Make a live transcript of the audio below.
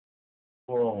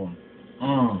Boom.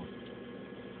 Mm.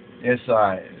 Yes,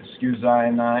 excuse I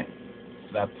and I.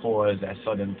 That pause, that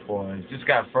sudden pause. Just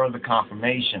got further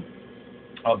confirmation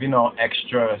of,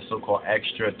 so-called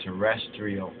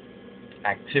extraterrestrial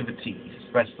activities,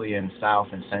 especially in South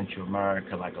and Central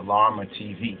America, like Alarma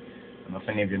TV. I don't know if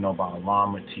any of you know about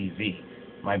Alarma TV.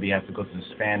 Might be have to go to the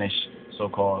Spanish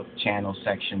so-called channel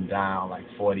section dial, like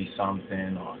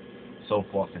 40-something or so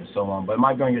forth and so on. But it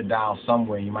might be on your dial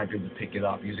somewhere. You might be able to pick it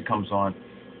up. Usually comes on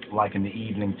like in the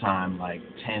evening time, like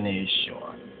 10-ish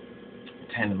or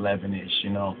 10, 11-ish,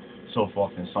 so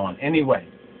forth and so on. Anyway,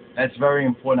 that's very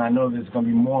important. I know there's going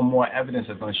to be more and more evidence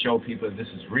that's going to show people that this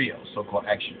is real, so-called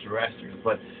extraterrestrials.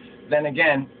 But then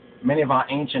again, many of our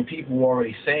ancient people were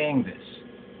already saying this.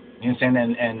 You understand?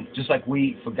 And just like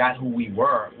we forgot who we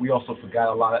were, we also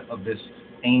forgot a lot of this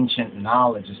ancient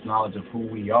knowledge, this knowledge of who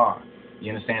we are.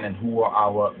 You understand? And who are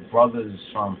our brothers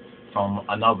from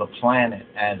another planet,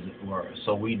 as it were.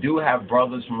 So we do have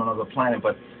brothers from another planet,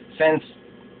 but since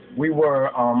we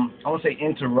were, I won't say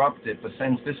interrupted, but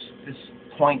since this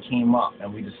point came up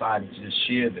and we decided to just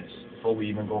share this before we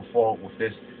even go forward with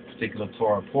this particular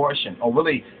Torah portion, or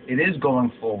really it is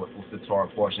going forward with the Torah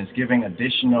portion, it's giving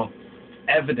additional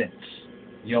evidence,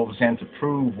 to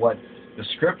prove what the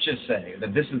scriptures say,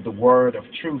 that this is the word of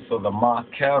truth, or the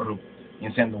ma'keru,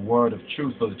 the word of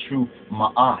truth, or the true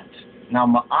ma'at. Now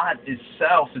ma'at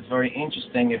itself is very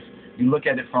interesting if you look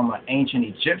at it from an ancient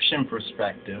Egyptian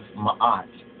perspective, ma'at.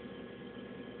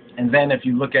 And then if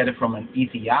you look at it from an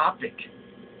Ethiopic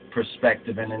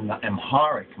perspective and in the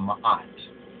Amharic, ma'at,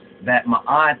 that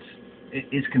ma'at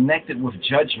is connected with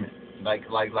judgment, like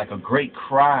a great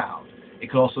crowd. It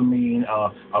could also mean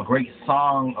a great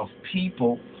song of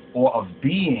people or of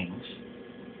beings,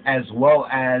 as well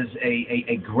as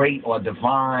a great or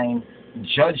divine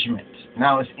judgment.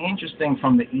 Now it's interesting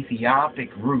from the Ethiopic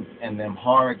root and the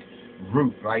Amharic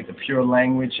root, right, the pure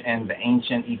language and the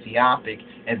ancient Ethiopic,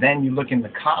 and then you look in the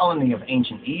colony of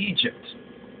ancient Egypt.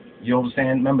 You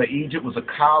understand? Remember, Egypt was a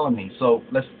colony, so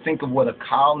let's think of what a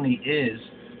colony is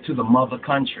to the mother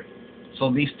country.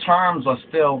 So these terms are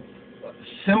still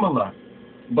similar,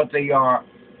 but they are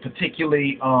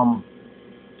particularly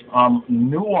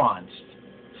nuanced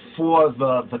for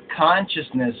the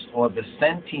consciousness or the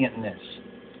sentientness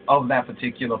of that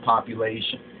particular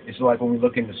population. It's like when we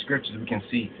look in the scriptures, we can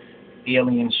see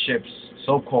alien ships,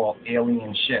 so-called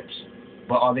alien ships.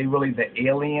 But are they really the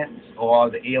aliens, or are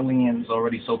the aliens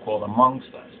already so-called amongst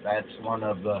us? That's one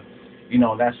of the,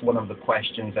 that's one of the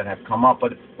questions that have come up.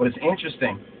 But what is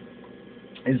interesting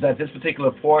is that this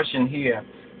particular portion here,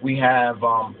 we have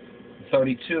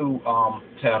 32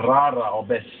 terrara, or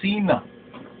Besina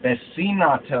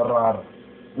terrara,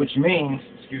 which means,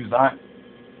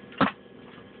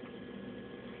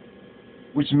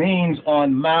 which means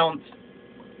on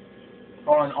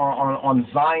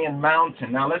Zion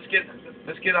Mountain. Now let's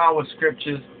get our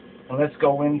scriptures and let's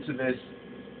go into this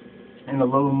in a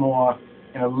little more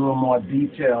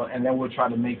detail, and then we'll try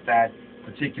to make that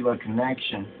particular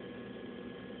connection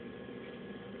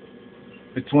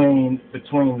between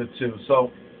the two.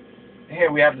 So here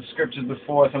we have the scriptures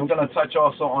before us, and we're going to touch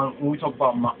also on when we talk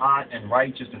about ma'at and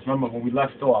righteousness. Remember when we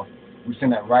left off, we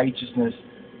said that righteousness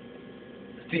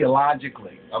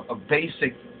theologically, a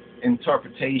basic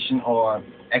interpretation or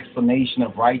explanation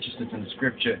of righteousness in the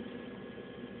scripture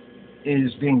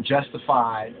is being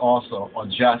justified also, or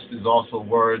just is also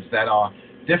words that are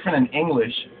different in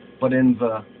English, but in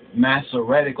the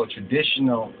Masoretic or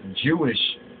traditional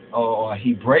Jewish or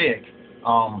Hebraic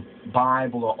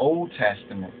Bible or Old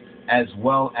Testament, as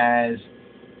well as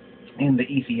in the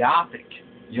Ethiopic,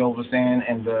 you understand,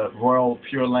 and the Royal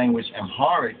Pure Language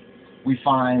Amharic, we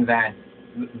find that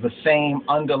the same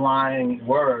underlying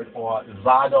word, or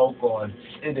Zadok or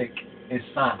Tziddik, is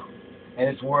found.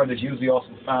 And this word is usually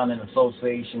also found in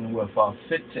association with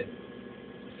Fittit.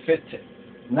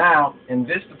 Now, in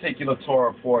this particular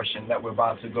Torah portion that we're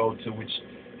about to go to, which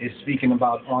is speaking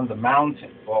about on the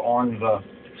mountain, or on the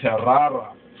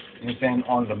terrara, you understand,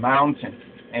 on the mountain.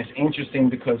 And it's interesting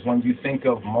because when you think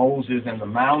of Moses and the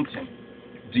mountain,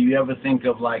 do you ever think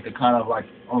of like a kind of like,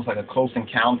 almost like a close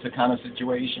encounter kind of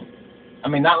situation? I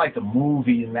mean, not like the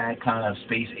movie and that kind of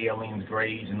space aliens,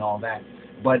 grays and all that,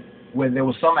 but where there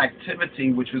was some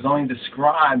activity which was only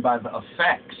described by the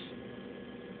effects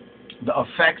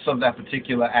of that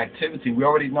particular activity. We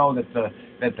already know that the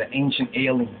Ancient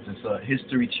Aliens, it's a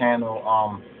History Channel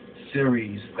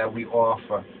series that we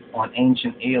offer on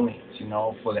Ancient Aliens,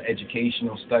 for the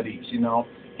educational studies,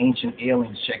 Ancient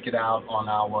Aliens. Check it out on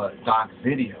our doc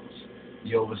videos.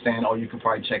 You understand? Or you can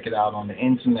probably check it out on the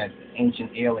internet,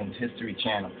 Ancient Aliens History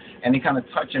Channel. And they kind of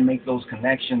touch and make those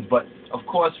connections. But, of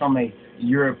course, from a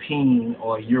European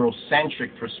or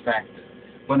Eurocentric perspective.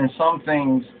 But in some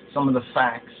things, some of the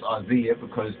facts are there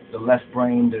because the left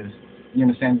brain is, you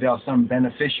understand, there are some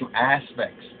beneficial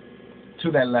aspects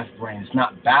to that left brain. It's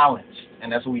not balanced.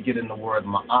 And that's what we get in the word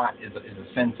ma'at, is a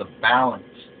sense of balance.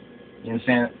 You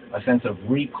understand? A sense of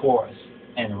recourse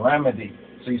and remedy.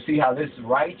 So you see how this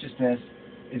righteousness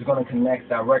is going to connect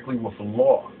directly with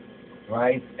law,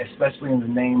 right? Especially in the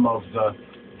name of the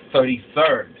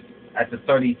 33rd, at the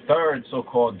 33rd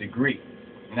so-called degree.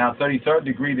 Now, 33rd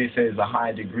degree, they say, is a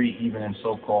high degree even in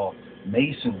so-called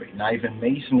masonry. Now, even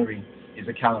masonry is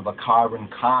a kind of a carbon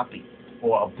copy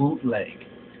or a bootleg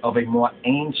of a more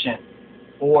ancient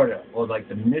order, or like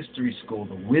the mystery school,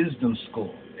 the wisdom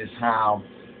school, is how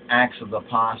Acts of the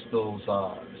Apostles,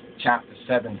 chapter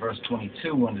 7, verse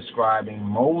 22, when describing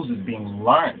Moses being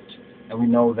learned. And we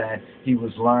know that he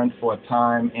was learned for a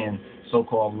time in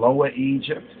so-called Lower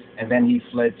Egypt, and then he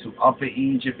fled to Upper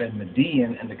Egypt and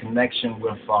Midian, and the connection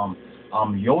with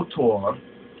Yotor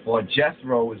or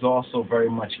Jethro is also very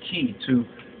much key to.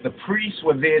 The priests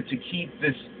were there to keep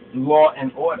this law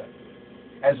and order,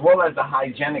 as well as the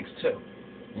hygienics too.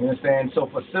 You understand? So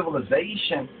for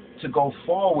civilization to go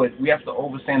forward, we have to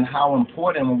understand how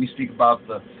important when we speak about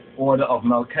the order of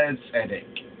Melchizedek.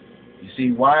 You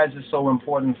see, why is it so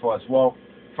important for us? Well,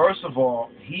 first of all,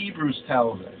 Hebrews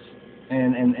tells us,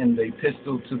 in the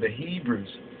epistle to the Hebrews,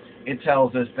 it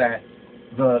tells us that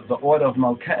the order of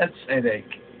Melchizedek,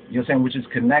 you're saying, which is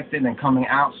connected and coming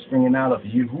out, springing out of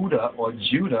Yehuda or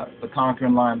Judah, the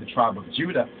conquering line of the tribe of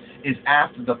Judah, is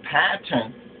after the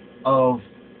pattern of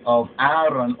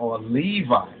Aaron or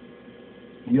Levi.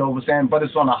 You understand? But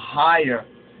it's on a higher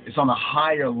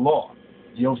law.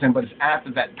 You understand? But it's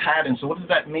after that pattern. So what does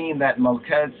that mean, that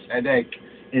Melchizedek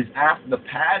is after the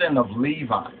pattern of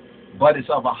Levi, but it's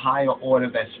of a higher order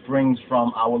that springs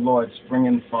from our Lord,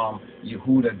 springing from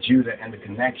Yehuda, Judah, and the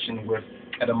connection with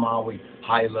Edamawi,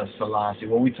 Haile Selassie.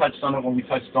 Well, we touched on it when we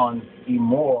touched on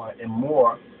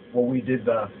Emor, where we did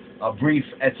a brief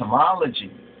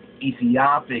etymology,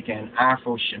 Ethiopic and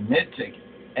Afro-Shemitic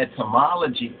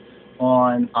etymology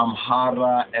on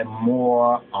Amhara,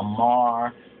 Emor,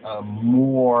 Amar,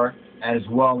 Moor as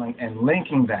well, and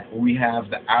linking that. We have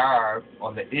the Arab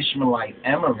or the Ishmaelite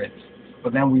Emirates,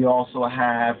 but then we also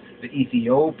have the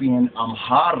Ethiopian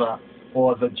Amhara,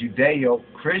 or the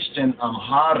Judeo-Christian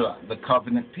Amhara, the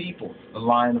covenant people, the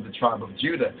line of the tribe of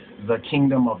Judah, the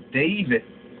kingdom of David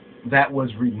that was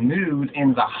renewed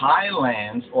in the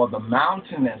highlands or the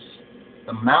mountainous,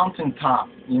 the mountaintop.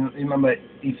 You remember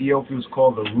Ethiopia was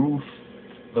called the roof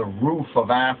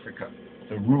of Africa.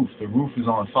 The roof is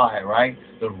on fire, right?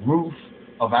 The roof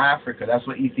of Africa. That's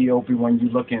what Ethiopia, when you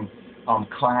look in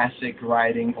classic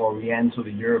writing, Oriental,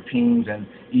 the Europeans, and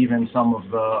even some of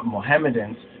the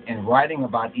Mohammedans, in writing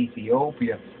about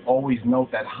Ethiopia, always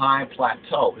note that high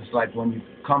plateau. It's like when you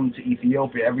come to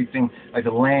Ethiopia, everything, like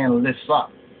the land lifts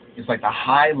up. It's like the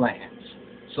highlands.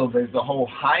 So there's the whole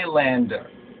Highlander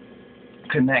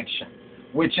connection,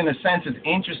 which in a sense is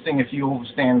interesting if you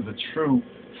understand the true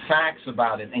facts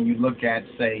about it, and you look at,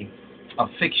 say, a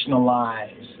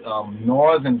fictionalized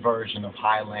northern version of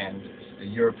Highlanders, the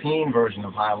European version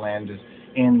of Highlanders,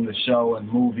 in the show and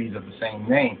movies of the same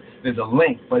name. There's a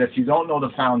link, but if you don't know the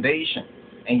foundation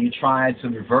and you try to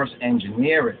reverse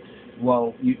engineer it,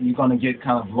 well, you're going to get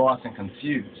kind of lost and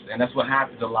confused. And that's what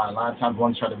happens a lot. A lot of times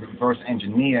one try to reverse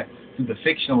engineer through the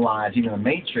fictionalized, even the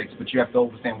matrix, but you have to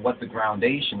understand what the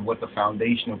groundation, what the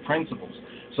foundational principles.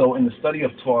 So in the study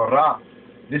of Torah,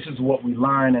 this is what we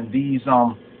learn in these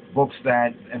books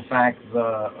that, in fact,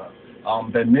 the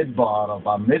Midbar or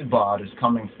Bamidbar is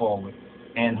coming forward.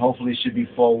 And hopefully it should be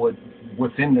forward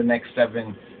within the next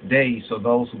 7 days. So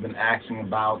those who've been asking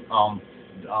about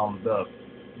the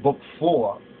book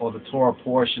 4, or the Torah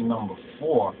portion number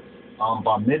 4,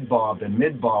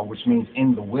 Bamidbar, which means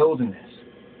in the wilderness.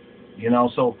 You know,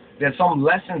 so there's some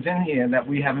lessons in here that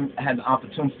we haven't had the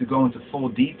opportunity to go into full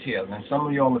detail. And some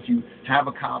of y'all, if you have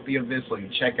a copy of this, or you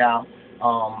check out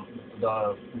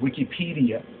the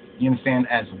Wikipedia, you understand,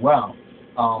 as well.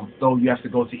 Though you have to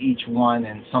go to each one,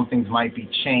 and some things might be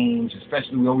changed.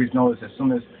 Especially, we always notice as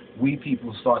soon as we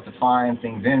people start to find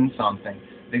things in something,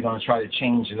 they're going to try to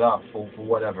change it up for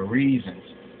whatever reasons.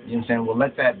 You understand? Well,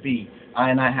 let that be.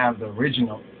 I have the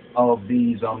original of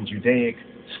these Judaic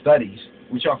studies,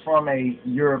 which are from a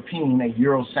European, a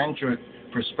Eurocentric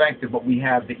perspective, but we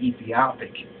have the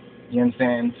Ethiopic, you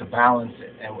understand, to balance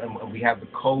it. And we have the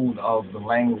code of the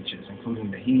languages, including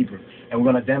the Hebrew. And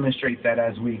we're going to demonstrate that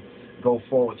as we go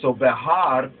forward. So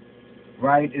Behar,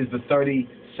 right, is the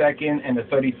 32nd, and the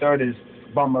 33rd is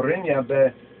Bamarinya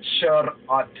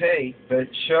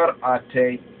Beshar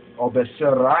Ate, or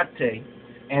Besirate,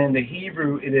 and in the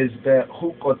Hebrew it is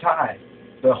Behukotai.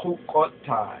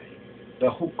 Behukotai.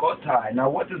 Behukotai. Now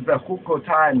what does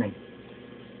Behukotai mean?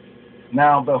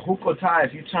 Now Behukotai,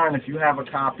 if you have a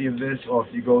copy of this, or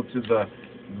if you go to the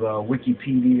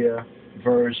Wikipedia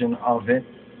version of it,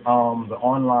 the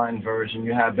online version,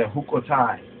 you have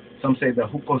Behukotai. Some say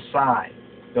Behukosai.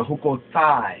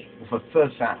 Behukotai with a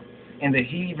th sound. In the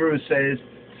Hebrew it says,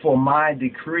 for my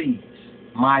decrees.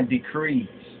 My decrees.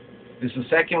 This is the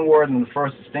second word and the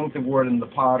first distinctive word in the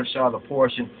parasha, the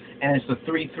portion, and it's the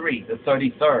 3-3, the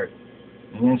 33rd.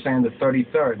 You know what I'm saying? The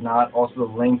 33rd. Now also the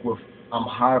link with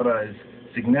Amhara is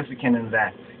significant in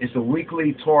that. It's a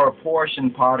weekly Torah portion,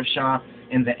 parasha,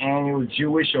 in the annual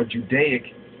Jewish or Judaic,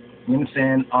 you know what I'm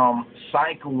saying,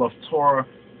 cycle of Torah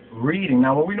reading.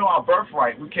 Now when we know our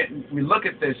birthright, we look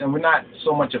at this and we're not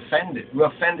so much offended.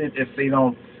 We're offended if they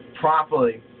don't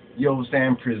properly, you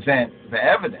understand, present the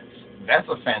evidence. That's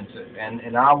offensive. And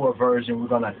in our version, we're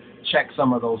going to check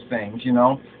some of those things, you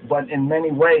know. But in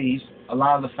many ways, a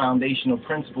lot of the foundational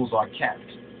principles are kept.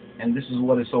 And this is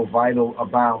what is so vital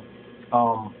about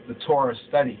the Torah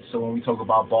study. So when we talk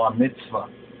about bar mitzvah,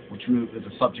 which is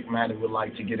a subject matter we'd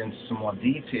like to get into some more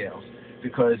details,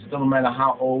 because it doesn't matter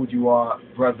how old you are,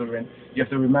 brethren, you have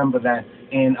to remember that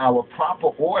in our proper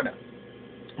order,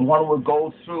 one will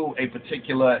go through a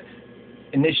particular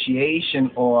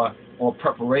initiation or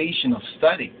preparation of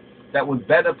study that would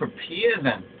better prepare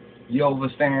them, you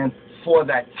understand, for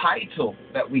that title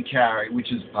that we carry,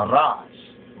 which is a Ras.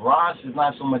 Ras is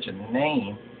not so much a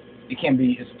name. It can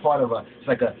be, it's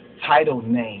like a title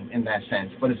name in that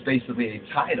sense, but it's basically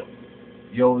a title.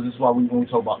 This is why when we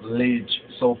talk about Lij,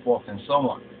 so forth and so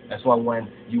on. That's why when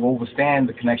you understand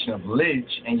the connection of Lij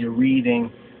and you're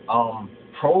reading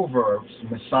Proverbs,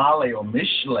 Misale or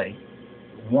Mishle,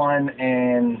 1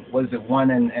 and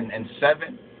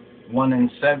 7, 1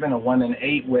 and 7 or 1 and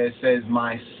 8, where it says,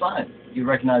 my son, you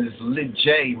recognize it's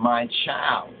Lijay, my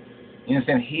child. You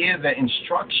understand? Hear the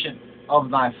instruction of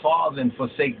thy father and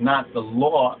forsake not the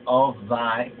law of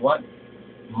thy, what?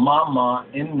 Mama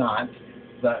in not,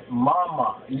 the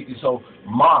mama. So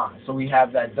ma, so we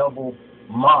have that double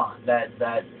ma,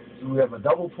 so we have a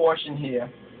double portion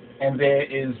here, and there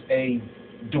is a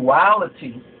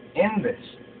duality in this.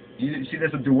 You see,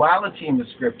 there's a duality in the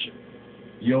scripture.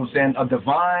 You know what I'm saying? A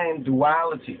divine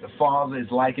duality. The Father is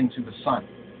likened to the Son.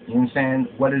 You know what I'm saying?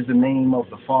 What is the name of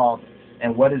the Father?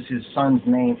 And what is his Son's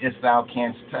name, if thou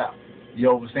canst tell? You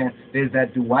know what I'm saying? There's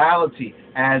that duality,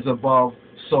 as above,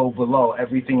 so below.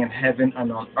 Everything in heaven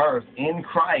and on earth in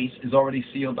Christ is already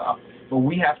sealed up. But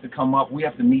we have to come up, we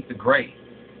have to meet the grade.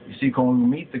 You see, when we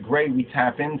meet the grade, we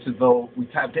tap into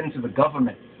the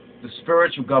government, the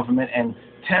spiritual government, and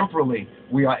temporally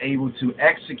we are able to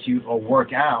execute or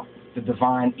work out the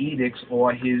divine edicts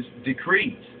or his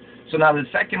decrees. So now the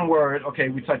second word, okay,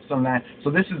 we touched on that. So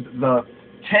this is the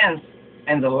 10th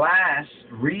and the last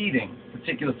reading,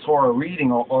 particular Torah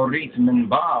reading, or Orit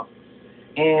Minbav,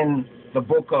 in the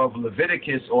book of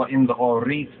Leviticus, or in the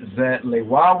Orit Ze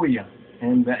Lewawiya,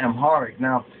 in the Amharic.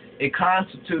 Now, it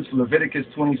constitutes Leviticus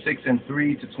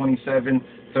 26:3 to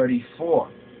 27:34.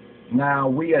 Now,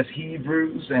 we as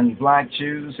Hebrews and black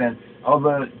Jews and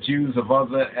other Jews of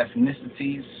other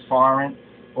ethnicities, foreign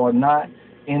or not,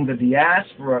 in the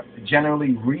diaspora,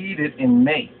 generally read it in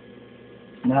May.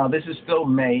 Now, this is still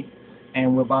May,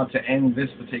 and we're about to end this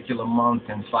particular month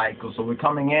and cycle. So we're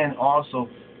coming in also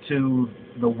to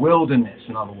the wilderness,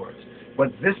 in other words.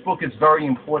 But this book is very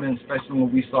important, especially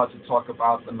when we start to talk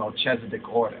about the Melchizedek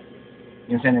order.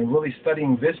 You know what I'm saying? And really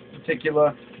studying this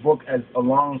particular book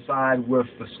alongside with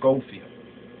the Schofield.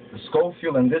 The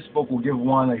Schofield in this book will give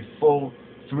one a full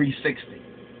 360. You know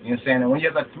what I'm saying? And when you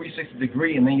have that 360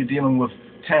 degree, and then you're dealing with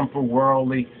temporal,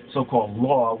 worldly, so-called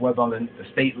law, whether on the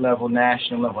state level,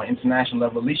 national level, or international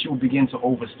level, at least you will begin to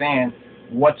understand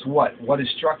what's what is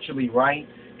structurally right,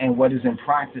 and what is in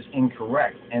practice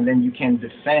incorrect. And then you can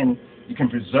defend, you can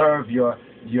preserve your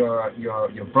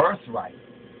birthright,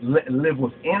 live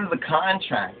within the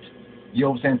contract, you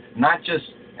know what I'm saying, not just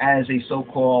as a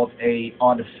so-called a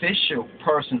artificial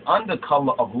person under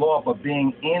color of law, but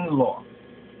being in law.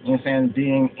 You know what I'm saying?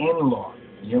 Being in law.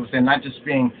 You know what I'm saying? Not just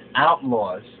being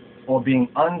outlaws or being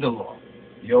under law.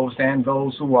 You know what I'm saying?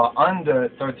 Those who are under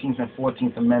 13th and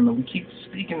 14th Amendment, we keep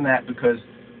speaking that because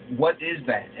what is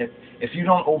that? If you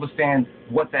don't understand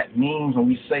what that means when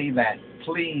we say that,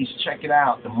 please check it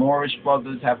out. The Moorish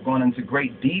brothers have gone into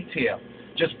great detail,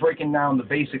 just breaking down the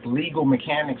basic legal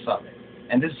mechanics of it.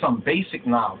 And this is some basic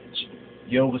knowledge.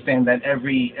 You understand that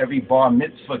every bar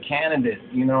mitzvah candidate,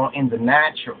 you know, in the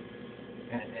natural,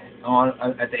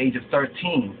 at the age of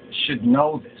 13, should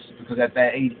know this, because at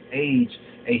that age,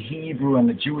 a Hebrew and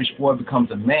a Jewish boy becomes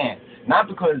a man. Not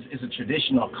because it's a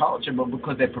tradition or culture, but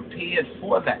because they're prepared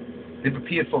for that. They're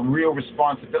prepared for real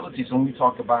responsibilities. When we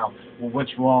talk about, well, what's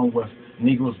wrong with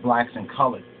Negroes, blacks, and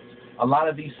colored, a lot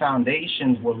of these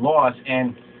foundations were lost.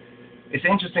 And it's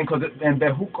interesting because in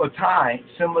Behukotai,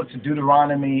 similar to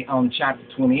Deuteronomy chapter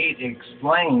 28, it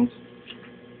explains,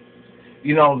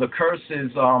 the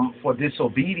curses for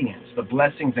disobedience, the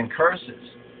blessings and curses,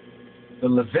 the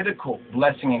Levitical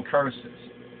blessing and curses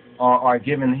are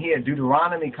given here.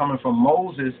 Deuteronomy, coming from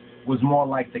Moses, was more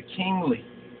like the kingly,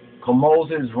 because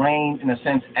Moses reigned in a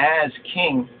sense as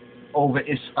king over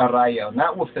Israel,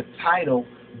 not with the title,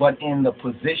 but in the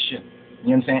position. You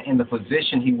know what I'm saying? In the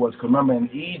position he was. Remember, in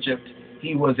Egypt,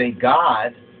 he was a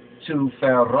god to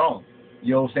Pharaoh.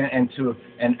 You know what I'm saying?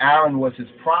 And Aaron was his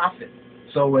prophet.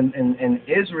 So in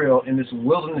Israel, in this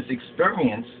wilderness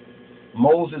experience,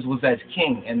 Moses was as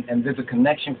king, and there's a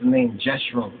connection with the name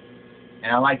Jeshurun.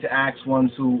 And I like to ask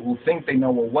ones who think they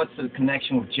know, well, what's the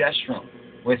connection with Jeshurun,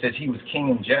 where it says he was king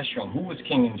in Jeshurun? Who was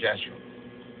king in Jeshurun?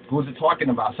 Who is it talking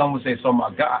about? Some would say it's talking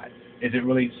about God. Is it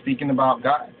really speaking about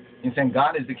God? You're saying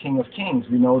God is the King of Kings.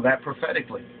 We know that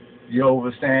prophetically. You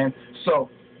understand? So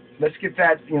let's get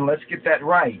that, let's get that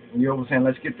right. You understand?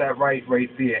 Let's get that right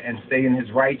there and stay in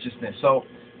his righteousness. So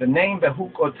the name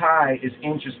Behukotai is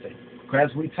interesting,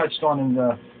 because we touched on in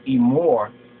the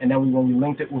Emor, and then when we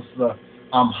linked it with the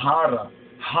Amhara,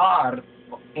 Har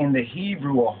in the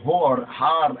Hebrew, or Hor,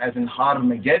 Har as in Har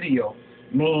Megiddo,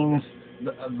 means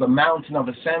the mountain of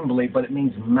assembly, but it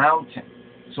means mountain.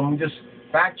 So when we just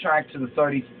backtrack to the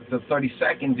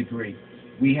 32nd degree,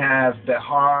 we have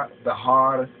Behar,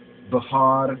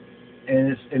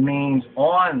 and it means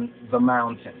on the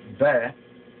mountain. Be,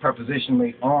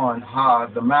 prepositionally on, Har,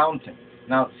 the mountain.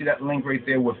 Now, see that link right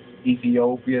there with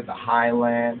Ethiopia, the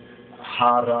highland,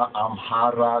 Hara,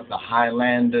 Amhara, the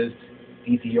highlanders,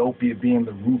 Ethiopia being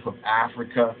the roof of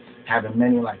Africa, having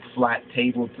many like flat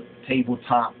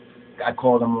tabletop, I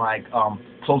call them like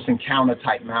close encounter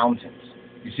type mountains.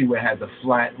 You see where it has the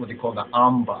flat, what they call the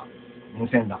Amba. You know what I'm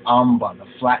saying? The Amba, the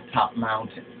flat top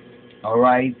mountain. All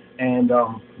right? And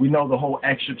we know the whole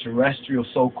extraterrestrial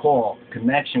so-called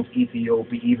connection with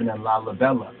Ethiopia, even in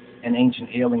Lalibela, and Ancient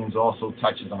Aliens also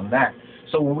touches on that.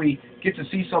 So when we get to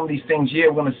see some of these things, yeah,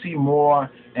 we're going to see more,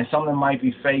 and some of them might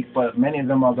be fake, but many of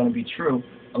them are going to be true.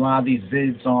 A lot of these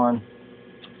vids on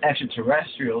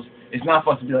extraterrestrials, it's not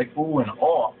for us to be like, ooh and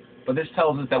awe, but this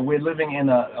tells us that we're living in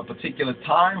a particular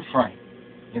time frame.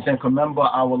 You know, remember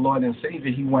our Lord and Savior,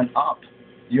 he went up.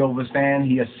 You understand?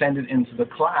 He ascended into the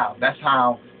cloud. That's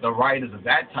how the writers of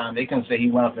that time, they can say he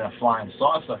went up in a flying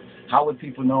saucer. How would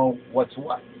people know what's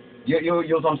what? You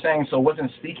know what I'm saying? So it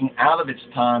wasn't speaking out of its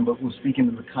time, but was speaking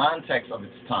in the context of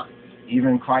its time.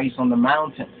 Even Christ on the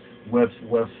mountain with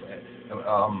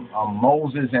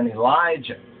Moses and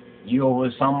Elijah.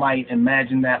 Some might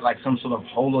imagine that like some sort of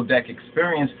holodeck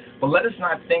experience, but let us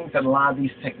not think that a lot of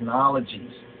these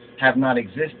technologies have not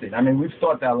existed. I mean, we've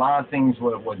thought that a lot of things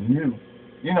were new.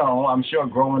 I'm sure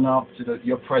growing up to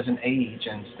your present age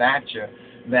and stature,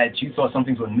 that you thought some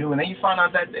things were new, and then you find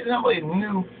out that they're not really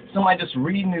new. Somebody just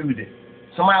renewed it.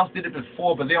 Somebody else did it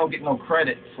before, but they don't get no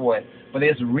credit for it. But they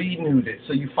just renewed it.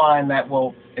 So you find that,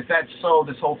 well, if that's so,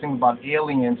 this whole thing about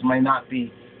aliens might not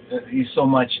be so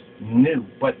much new.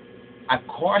 But I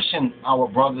caution our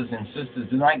brothers and sisters,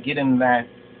 do not get in that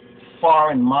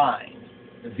foreign mind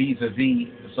vis-a-vis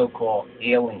the so-called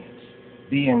aliens.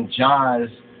 Be in Jah's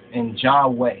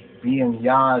way. Be in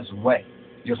Yah's way.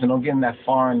 So don't get in that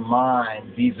foreign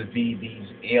mind vis-a-vis these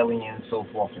aliens, so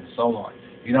forth and so on.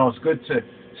 It's good to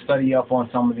study up on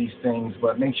some of these things,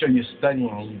 but make sure you're studying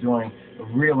and you're doing a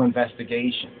real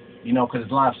investigation, because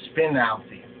there's a lot of spin out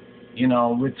there.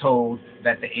 We're told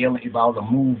that the alien, about the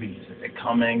movies, that they're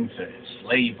coming to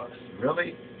enslave us.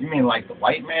 Really? You mean like the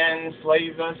white man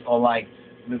enslaved us? Or like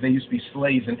there used to be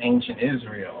slaves in ancient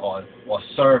Israel, or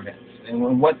servants? And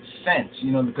in what sense?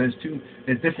 Because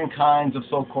there's different kinds of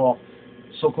so-called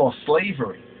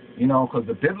slavery, because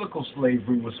the biblical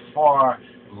slavery was far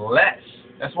less.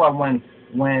 That's why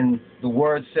when the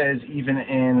word says, even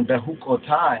in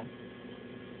Behukotai,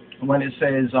 when it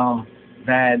says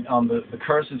that the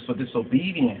curses for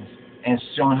disobedience and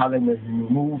showing how they were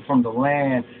removed from the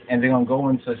land and they're going to go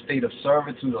into a state of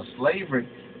servitude or slavery,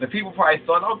 the people probably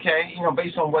thought, okay,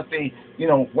 based on what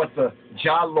what the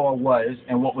Jah law was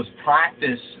and what was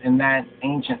practiced in that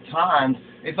ancient times,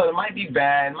 they thought it might be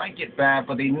bad, it might get bad,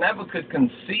 but they never could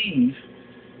conceive,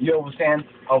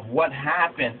 of what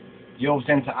happened,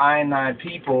 to I and I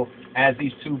people, as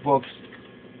these two books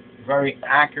very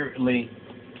accurately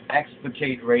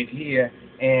explicate right here,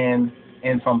 and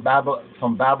from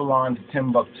Babylon to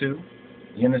Timbuktu,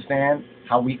 You understand?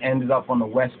 How we ended up on the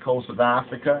west coast of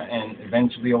Africa and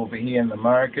eventually over here in the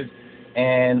Americas,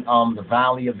 and the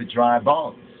Valley of the Dry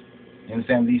Bones. You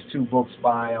understand? These two books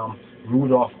by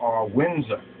Rudolph R.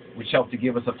 Windsor, which help to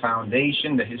give us a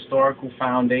foundation, the historical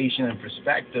foundation and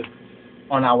perspective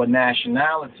on our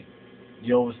nationality.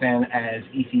 You understand, as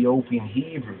Ethiopian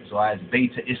Hebrews, or as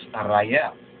Beta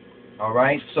Israel. All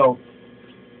right? So,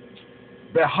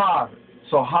 Behar.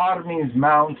 So, Har means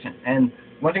mountain. And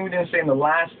one thing we didn't say in the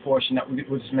last portion that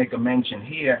we'll just make a mention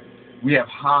here, we have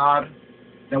Har,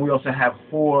 then we also have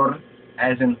Hor,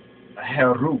 as in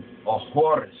Heru, or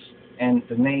Horus. And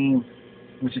the name,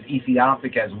 which is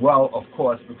Ethiopic as well, of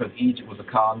course, because Egypt was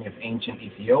a colony of ancient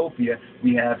Ethiopia,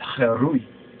 we have Herui.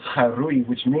 Herui,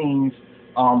 which means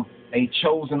a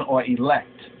chosen or elect.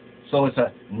 So it's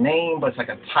a name, but it's like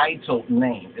a title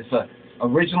name.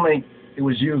 Originally, it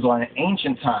was used in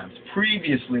ancient times,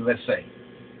 previously, let's say,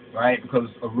 right? Because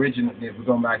originally, we're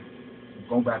going back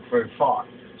very far.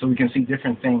 So we can see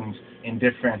different things in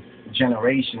different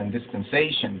generation and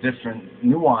dispensation, different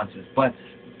nuances. But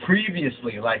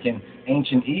previously, like in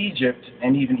ancient Egypt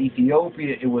and even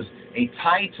Ethiopia, it was a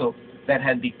title that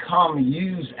had become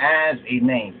used as a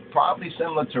name, probably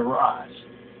similar to Raz,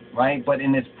 right? But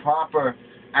in its proper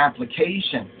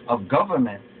application of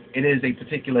government, it is a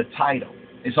particular title.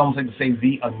 It's almost like to say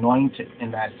the anointed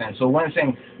in that sense. So when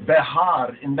saying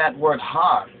Behar, in that word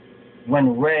Har,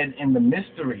 when read in the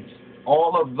mysteries,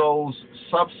 all of those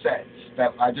subsets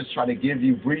that I just try to give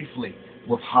you briefly,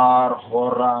 with Har,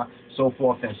 Hora, so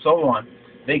forth and so on,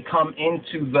 they come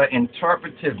into the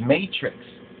interpretive matrix.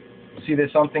 See,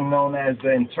 there's something known as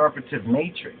the interpretive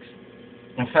matrix.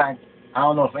 In fact, I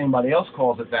don't know if anybody else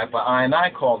calls it that, but I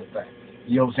call it that.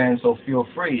 You know what I'm saying? So feel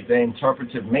free. The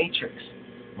interpretive matrix,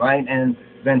 right? And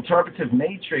the interpretive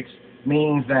matrix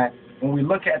means that when we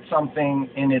look at something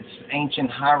in its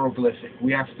ancient hieroglyphic,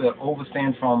 we have to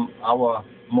understand from our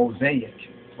mosaic,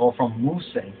 or from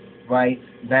Muse, right,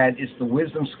 that it's the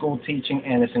wisdom school teaching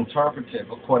and it's interpretive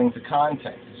according to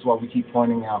context. This is why we keep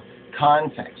pointing out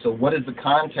context. So what is the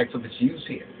context of its use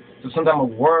here? So sometimes a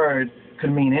word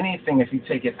could mean anything if you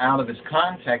take it out of its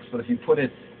context, but if you put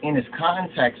it in its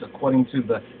context according to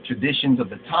the traditions of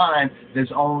the time,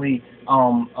 there's only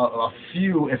a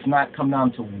few, if not come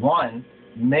down to one,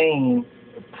 main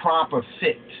proper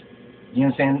fit, you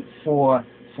understand, for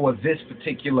this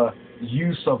particular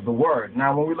use of the word.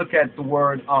 Now, when we look at the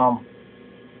word Har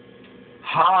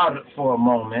for a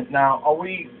moment, now, are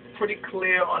we pretty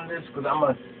clear on this? Because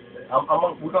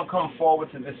we're going to come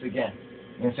forward to this again.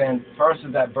 You know what I'm saying? First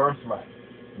is that birthright.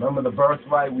 Remember the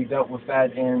birthright? We dealt with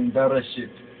that in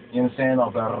Bereshit. You know what I'm saying?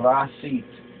 Or Berashit.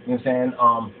 You know what I'm saying?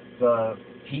 The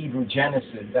Hebrew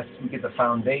Genesis. We get the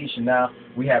foundation. Now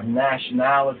we have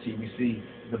nationality. We see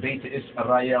the Beta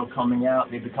Israel coming out.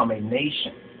 They become a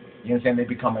nation. You know what I'm saying? They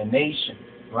become a nation,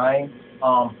 right?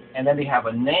 And then they have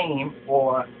a name,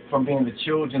 or from being the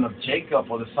children of Jacob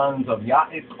or the sons of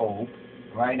Yaakov,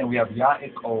 right? And we have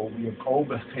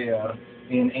Yaakov here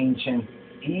in ancient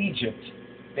Egypt.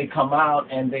 They come out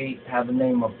and they have the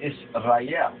name of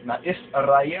Israel. Now,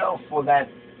 Israel for that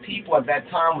people at that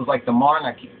time was like the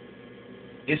monarchy.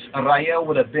 Israel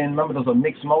would have been, remember, there was a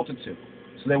mixed multitude.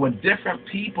 So there were different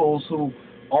peoples who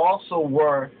also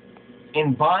were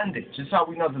in bondage. This is how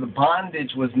we know that the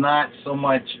bondage was not so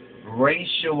much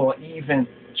racial or even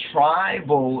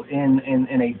tribal in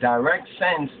a direct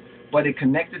sense, but it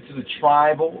connected to the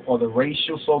tribal or the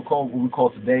racial, so-called, what we call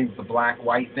today the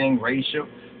black-white thing, racial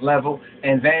level,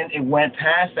 and then it went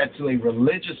past that to a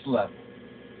religious level.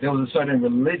 There was a certain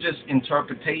religious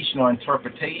interpretation or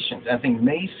interpretations. I think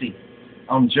Macy,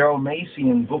 Gerald Macy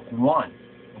in Book 1,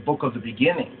 the Book of the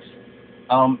Beginnings,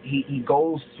 he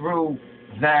goes through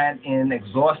that in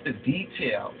exhaustive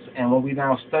details, and when we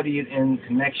now study it in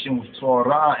connection with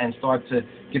Torah and start to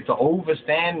get the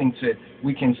overstanding to it,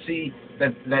 we can see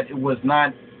that it was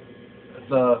not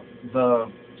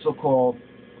the so-called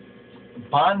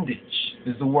bondage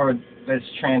is the word that's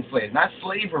translated. Not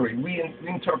slavery. We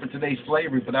interpret today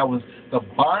slavery, but that was the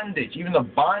bondage. Even the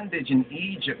bondage in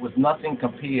Egypt was nothing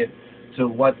compared to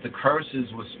what the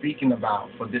curses were speaking about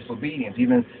for disobedience.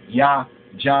 Even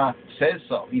Jah says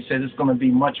so. He says it's going to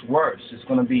be much worse. It's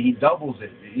going to be, he doubles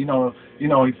it. You know,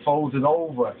 he folds it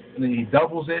over, and then he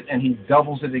doubles it, and he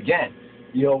doubles it again.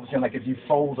 You know what I'm saying? Like if you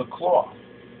fold a cloth.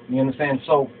 You understand?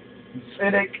 So,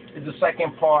 Tzedek is the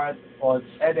second part, or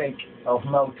Tzedek of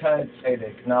Melchizedek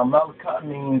Tzedek. Now, Melchizedek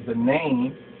means the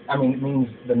name.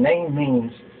 The name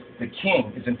means the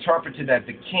king. It's interpreted as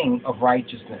the king of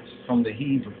righteousness from the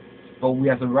Hebrew. But we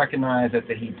have to recognize that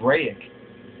the Hebraic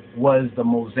was the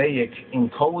Mosaic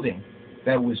encoding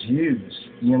that was used,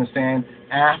 you understand,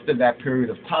 after that period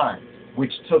of time,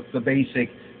 which took the basic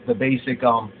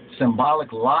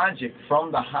symbolic logic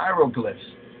from the hieroglyphs,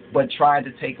 but tried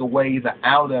to take away the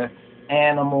outer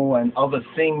animal and other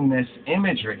thingness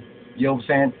imagery, you know what I'm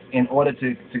saying, in order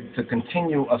to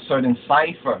continue a certain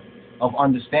cipher of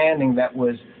understanding that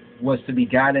was to be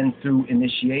gotten through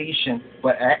initiation,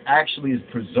 but actually is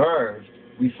preserved,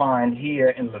 we find here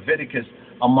in Leviticus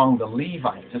among the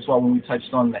Levites. That's why when we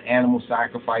touched on the animal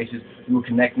sacrifices, we were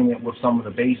connecting it with some of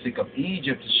the basic of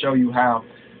Egypt to show you how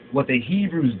what the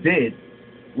Hebrews did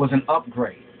was an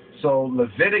upgrade. So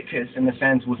Leviticus, in a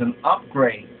sense, was an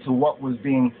upgrade to what was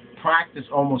being practiced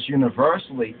almost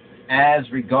universally as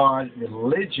regard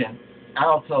religion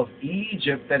out of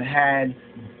Egypt that had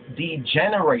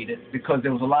degenerated, because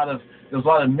there was a lot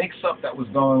of mix-up that was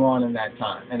going on in that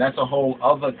time, and that's a whole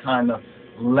other kind of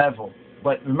level.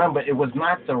 But remember, it was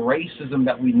not the racism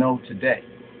that we know today.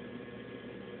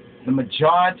 The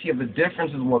majority of the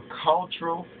differences were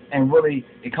cultural, and really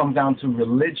it comes down to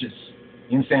religious.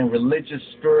 You understand? Religious,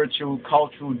 spiritual,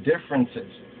 cultural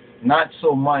differences. Not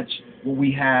so much what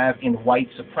we have in white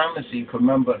supremacy. Because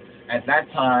remember, at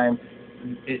that time,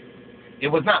 it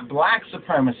was not black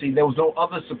supremacy. There was no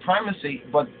other supremacy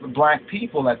but the black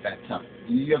people at that time.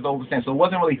 You have to understand. So it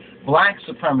wasn't really black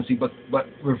supremacy, but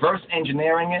reverse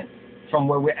engineering it from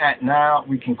where we're at now,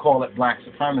 we can call it black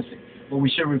supremacy. But we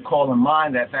should recall in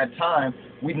mind that at that time,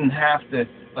 we didn't have to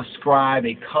ascribe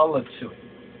a color to it.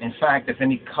 In fact, if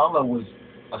any color was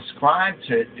ascribed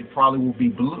to it, it probably would be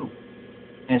blue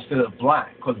instead of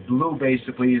black, because blue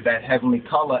basically is that heavenly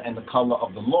color and the color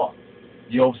of the law.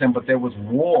 You know what I'm saying? But there was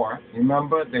war,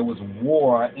 remember? There was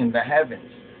war in the heavens.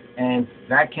 And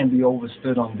that can be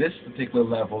understood on this particular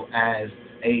level as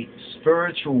a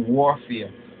spiritual warfare,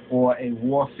 or a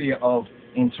warfare of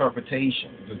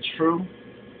interpretation, the true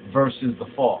versus the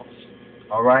false.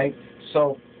 All right?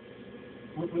 So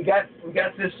we got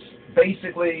this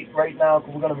basically right now.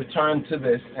 We're going to return to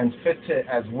this, and fitta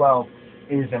as well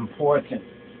is important.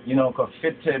 You know, because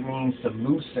fitta means to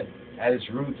loosen. At its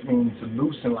roots means to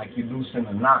loosen, like you loosen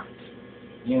a knot.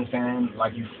 You know what I'm saying?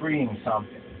 Like you freeing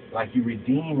something, like you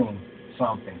redeeming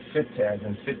something. Fitta, as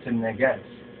in fitta neges,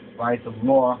 right? The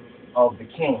law of the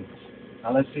kings.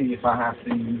 Now let's see if I have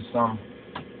to use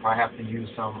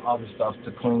some other stuff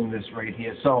to clean this right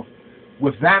here. So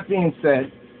with that being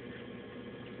said,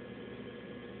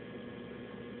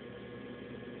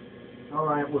 all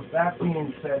right, with that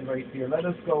being said right here, let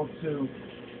us go to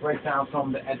break down some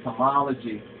of the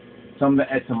etymology. Some of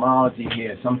the etymology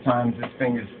here. Sometimes this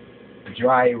thing is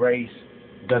dry erase,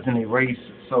 doesn't erase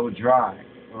so dry,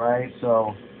 right?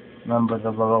 So remember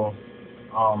the little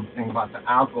thing about the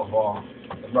alcohol.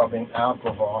 The rubbing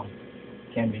alcohol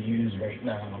can be used right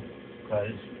now,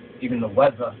 because even the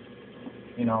weather,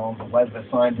 you know, the weather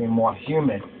starting to be more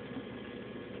humid,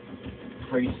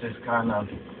 creates this kind of,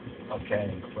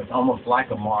 okay, but it's almost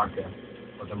like a marker,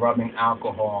 but the rubbing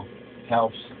alcohol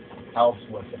helps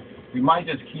with it. We might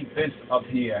just keep this up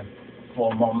here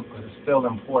for a moment, because it's still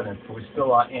important, because we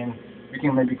still are in, we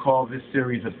can maybe call this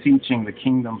series of teaching the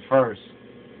Kingdom First.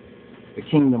 The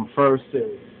Kingdom First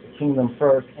series. The Kingdom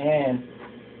First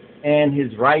and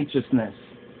His Righteousness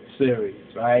series,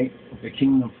 right? The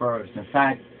Kingdom First. In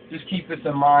fact, just keep this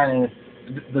in mind,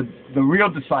 and the real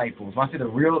disciples, when I say the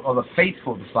real, or the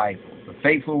faithful disciples, the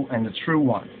faithful and the true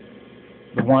ones,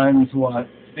 the ones who are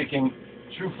sticking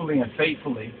truthfully and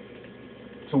faithfully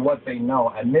to what they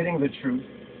know, admitting the truth,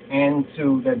 and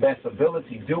to their best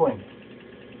ability doing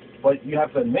it. But you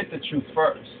have to admit the truth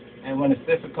first. And when it's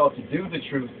difficult to do the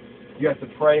truth, you have to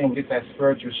pray and get that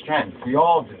spiritual strength. We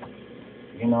all do.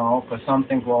 You know, because some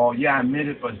think, well, yeah, I admit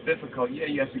it, but it's difficult. Yeah,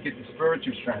 you have to get the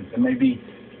spiritual strength. There may be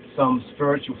some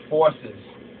spiritual forces,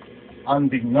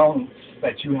 unbeknownst,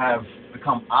 that you have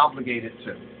become obligated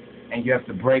to. And you have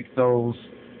to break those,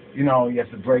 you know, you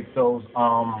have to break those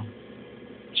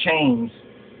chains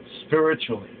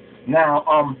spiritually.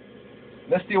 Now,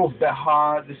 let's deal with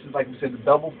Behar. This is, like we said, the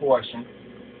double portion.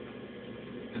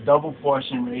 The double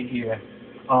portion right here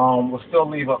will still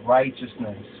leave up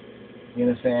righteousness. You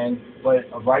understand? But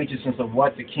a righteousness of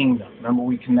what? The kingdom. Remember,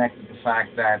 we connected the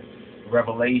fact that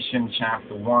Revelation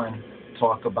chapter 1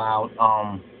 talk about,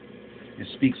 it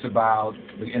speaks about,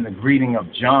 in the greeting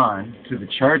of John to the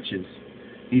churches,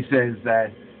 he says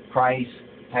that Christ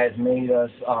has made us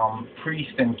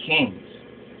priests and kings,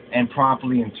 and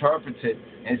properly interpreted,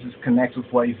 and this connects with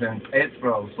what he's in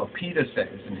Petros, or Peter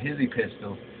says in his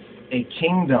epistles, a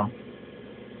kingdom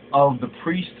of the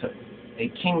priesthood, a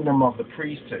kingdom of the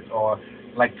priesthood, or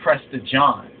like Prester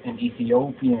John in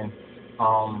Ethiopian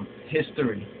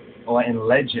history, or in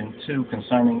legend too,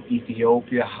 concerning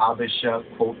Ethiopia, Habesha,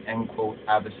 quote unquote,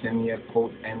 Abyssinia,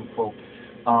 quote unquote,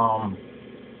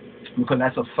 because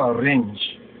that's a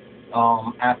Feringe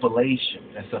appellation.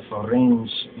 That's a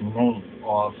Feringe name,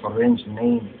 or a Feringe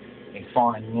naming, a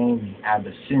foreign naming,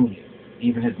 Abyssinia.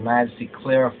 Even His Majesty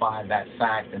clarified that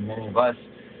fact, and many of us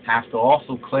have to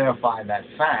also clarify that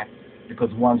fact,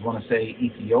 because ones want to say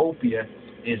Ethiopia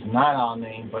is not our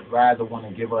name, but rather want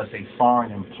to give us a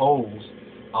foreign imposed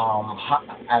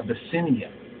Abyssinia.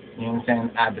 You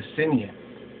understand? Abyssinia.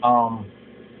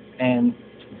 And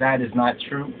that is not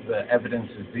true. The evidence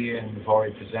is there, and we've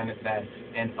already presented that,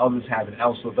 and others have it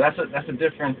elsewhere. But that's a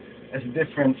different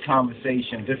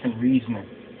conversation, different reasoning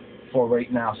for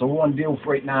right now. So what we want to deal with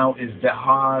right now is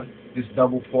Behar, this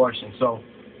double portion. So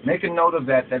make a note of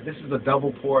that this is a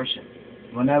double portion.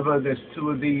 Whenever there's two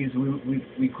of these,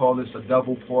 we call this a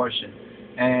double portion.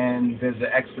 And there's an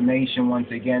explanation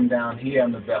once again down here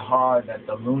on the Behar that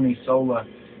the lunisolar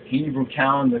Hebrew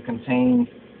calendar contains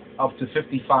up to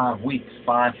 55 weeks,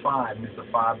 5-5, Mr.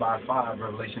 5 by 5,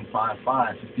 Revelation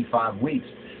 5-5, 55 weeks.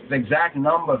 The exact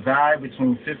number varied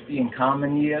between 50 in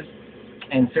common years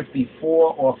and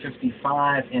 54 or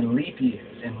 55 in leap years.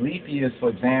 In leap years, for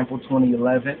example,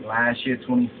 2011, last year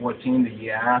 2014, the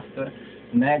year after,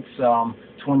 next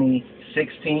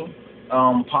 2016,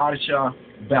 Parasha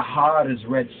Behar is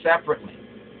read separately,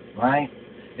 right?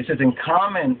 It says in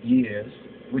common years,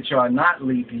 which are not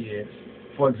leap years,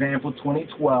 for example,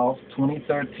 2012,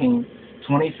 2013,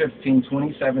 2015,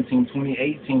 2017,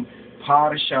 2018,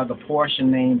 Parasha, the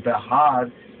portion named Behar,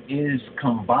 is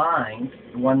combined,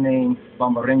 the one named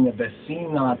Bambarinya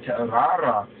Besina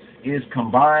Te'arara, is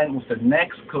combined with the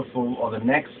next kaful, or the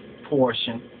next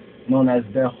portion, known as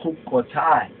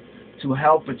Behukotai, to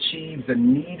help achieve the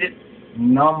needed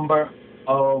number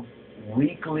of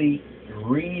weekly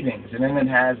readings. And then it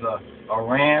has a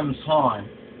ram's horn,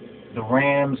 the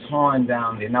ram's horn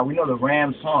down there. Now we know the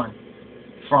ram's horn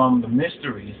from the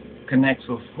mysteries connects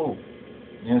with who?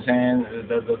 You know what I'm saying?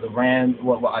 The ram,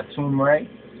 Atum Ray?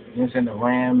 You know what I'm saying? The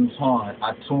ram's horn.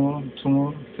 Atum,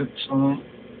 Fitzum,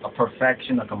 a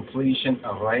perfection, a completion,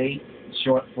 a ray,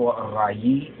 short for a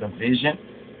rayi, the vision,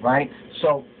 right?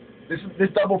 So this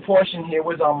double portion here,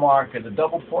 where's our marker? The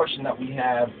double portion that we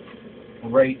have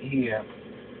right here,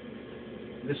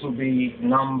 this will be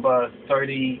number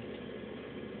 30,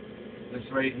 this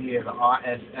right here, the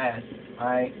RSS,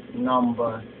 right,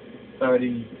 number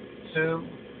 32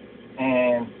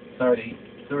 and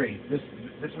 33. This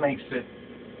makes it,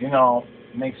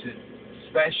 makes it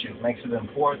special, makes it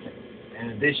important, in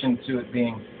addition to it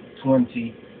being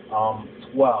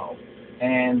 2012.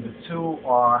 And the two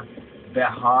are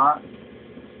Behar,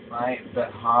 right,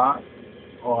 Behar,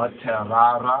 or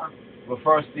Terara. We'll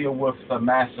first deal with the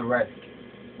Masoretic,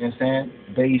 you understand,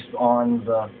 based on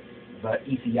the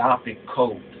Ethiopic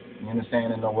code, you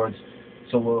understand, in other words.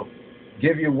 So we'll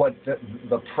give you what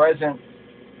the present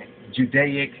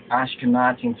Judaic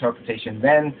Ashkenazi interpretation,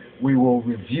 then we will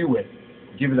review it,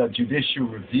 give it a judicial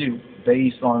review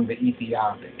based on the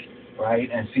Ethiopic,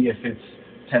 right, and see if it's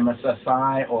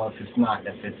Temasasai or if it's not,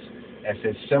 if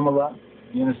it's similar,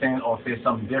 you understand, or if there's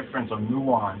some difference or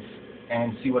nuance,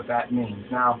 and see what that means.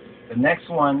 Now, the next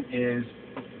one is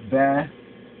Behukotai.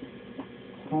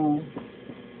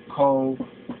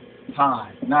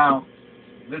 Now,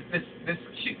 this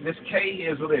K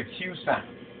here is really a Q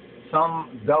sound.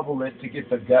 Some double it to get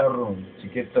the garum, to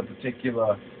get the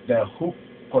particular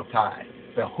Behukotai.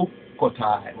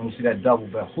 Behukotai. When you see that double,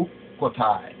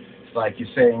 Behukotai, it's like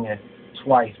you're saying it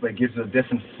twice, but it gives it a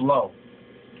different flow.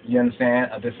 You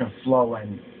understand? A different flow,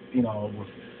 and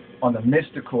on the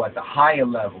mystical, at the higher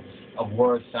levels of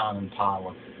word, sound, and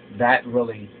power, that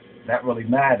really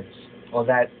matters, or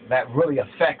that really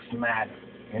affects matter.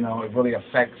 It really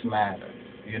affects matter.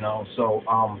 So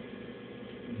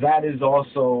that is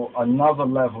also another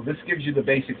level. This gives you the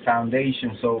basic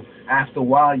foundation. So after a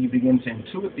while, you begin to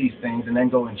intuit these things, and then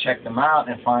go and check them out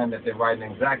and find that they're right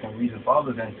and exact, and reason for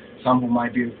others. And some who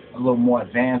might be a little more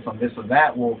advanced on this or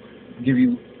that will give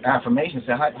you affirmation.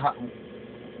 Say,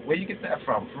 where you get that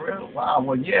from? For real? Wow.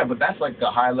 Well, yeah, but that's like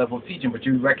the high level of teaching. But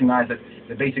you recognize that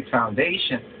the basic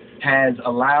foundation has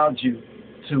allowed you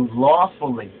to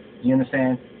lawfully, you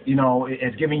understand,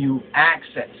 it's giving you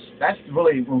access. That's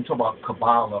really when we talk about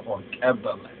Kabbalah or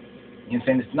Kabbalah. You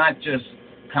understand? It's not just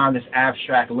kind of this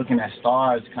abstract looking at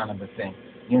stars kind of a thing.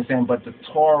 You understand? But the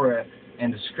Torah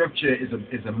and the Scripture is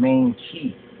a main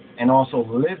key. And also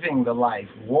living the life,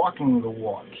 walking the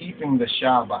walk, keeping the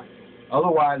Shabbat.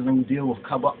 Otherwise, when you deal with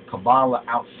Kabbalah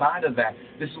outside of that,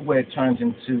 this is where it turns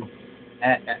into,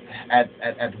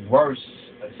 at worst,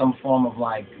 some form of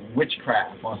like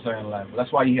witchcraft on a certain level.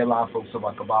 That's why you hear a lot of folks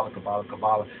about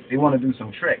Kabbalah. They want to do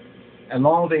some trick. As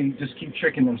long as they just keep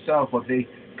tricking themselves, but they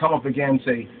come up against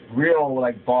a real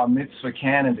like bar mitzvah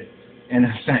candidate in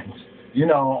a sense, you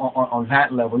know, on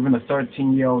that level. Even a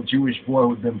 13-year-old Jewish boy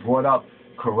who's been brought up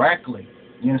correctly,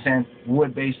 you understand,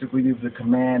 would basically be able to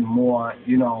command more,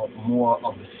 you know, more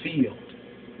of the field.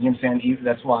 You understand?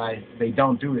 That's why they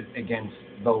don't do it against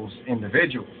those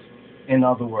individuals. In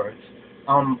other words,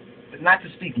 not to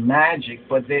speak magic,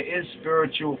 but there is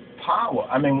spiritual power.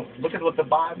 I mean, look at what the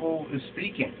Bible is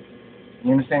speaking.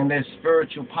 You understand? There's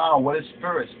spiritual power. What is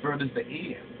spirit? Spirit is the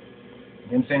ear.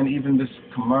 You understand? Even this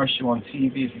commercial on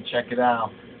TV, if you check it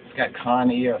out, it's got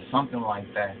Con Ear or something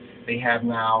like that. They have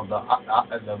now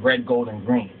the red, gold, and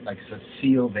green. Like it's a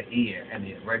seal the ear and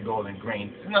the red, gold, and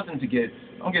green. There's nothing to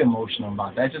don't get emotional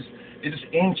about that. It's just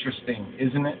interesting,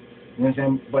 isn't it? You know what I'm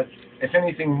saying? But if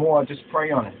anything more, just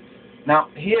pray on it. Now,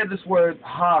 here this word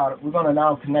har, we're going to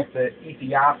now connect the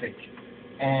Ethiopic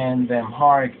and the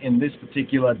Amharic in this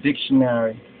particular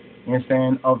dictionary, you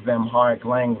understand, of the Amharic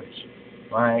language,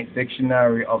 right?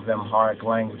 Dictionary of the Amharic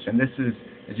language. And this is,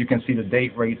 as you can see, the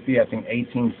date right there, I think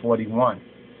 1841,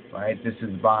 right? This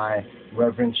is by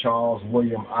Reverend Charles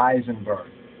William Eisenberg.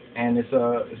 And it's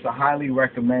a highly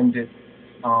recommended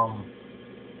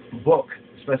book,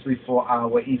 especially for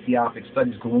our Ethiopic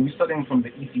studies. Because when we're studying from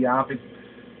the Ethiopic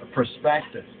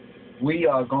perspective, we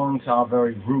are going to our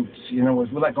very roots. You know, we're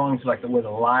like going to like where the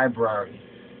library,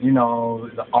 you know,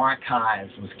 the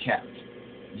archives was kept.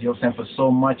 You know what I'm saying? For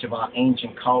so much of our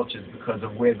ancient cultures, because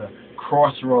of where the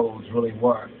crossroads really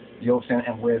were. You know what I'm saying?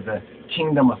 And where the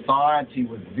kingdom authority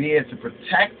was there to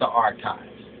protect the archives.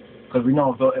 Because we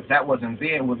know if that wasn't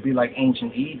there, it would be like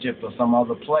ancient Egypt or some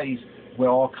other place where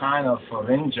all kind of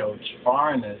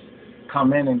foreigners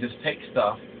come in and just take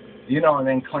stuff, you know, and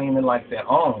then claim it like their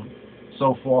own,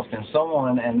 so forth and so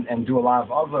on, and do a lot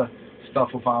of other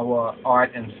stuff with our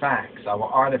art and facts, our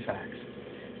artifacts.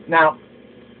 Now,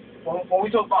 when we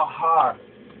talk about har,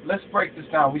 let's break this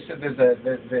down. We said there's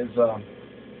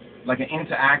like an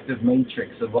interactive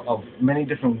matrix of many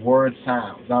different word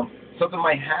sounds. Now, something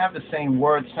might have the same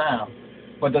word sound,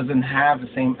 but doesn't have the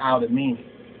same outer meaning.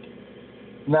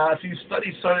 Now, if you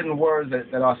study certain words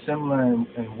that are similar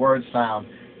in word sound,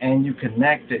 and you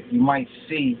connect it, you might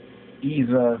see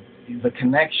either the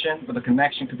connection, but the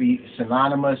connection could be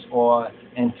synonymous or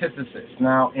antithesis.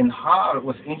 Now, in har,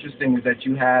 what's interesting is that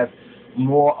you have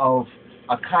more of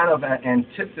a kind of an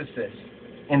antithesis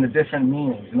in the different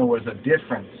meanings. In other words, a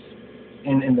difference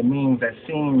in the meanings that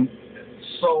seem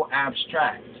so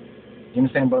abstract. You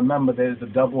understand? But remember, there's the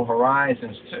double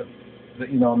horizons too.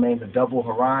 You know what I mean? The double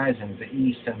horizons, the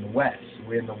east and the west.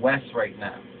 We're in the west right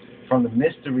now. From the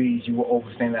mysteries, you will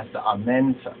understand that's the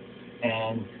Amenta,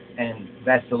 and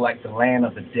that's the land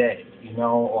of the dead, you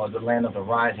know, or the land of the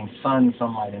rising sun.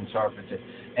 Some might interpret it,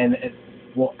 and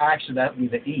well, actually, that would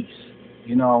be the east,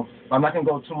 you know. But I'm not going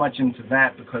to go too much into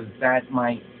that because that's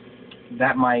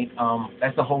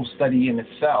the whole study in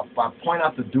itself. But I point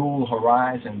out the dual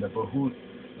horizon, the hutet,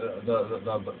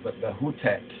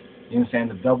 you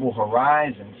understand, the double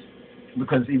horizons,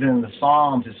 because even in the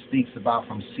Psalms it speaks about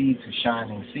from sea to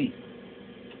shining sea.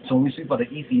 So when we speak about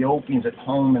the Ethiopians at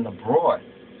home and abroad,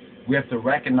 we have to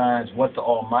recognize what the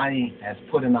Almighty has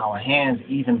put in our hands,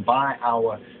 even by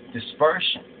our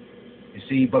dispersion. You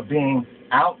see, but being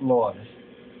outlaws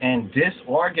and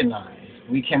disorganized,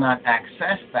 we cannot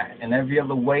access that. And every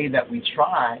other way that we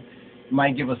try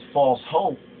might give us false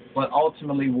hope, but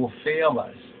ultimately will fail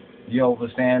us. You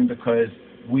understand? Because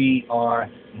we are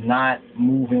not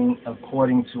moving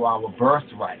according to our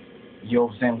birthright. You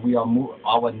understand? We are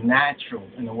our natural.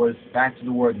 In other words, back to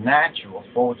the word natural,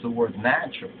 forward to the word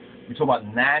natural. We talk about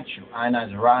natural,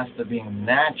 Ionized Rasta being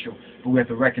natural, but we have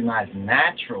to recognize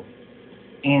natural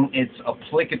in its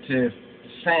applicative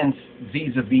sense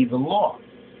vis-a-vis the law.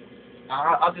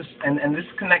 I'll just, and this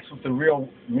connects with the real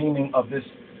meaning of this,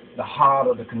 the har,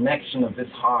 or the connection of this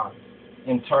har,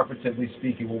 interpretively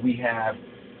speaking, where we have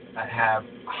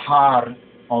har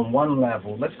on one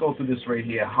level. Let's go through this right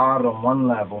here. Har on one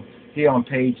level. Here on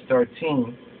page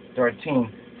 13.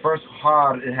 First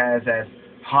har it has as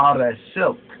har as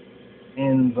silk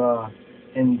in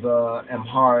the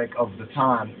Amharic of the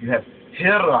time. You have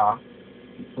hira,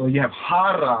 or you have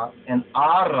hara and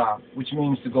ara, which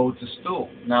means to go to stool.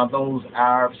 Now those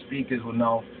Arab speakers will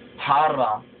know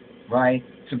hara, right,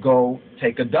 to go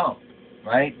take a dump.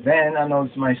 Right? Then, I know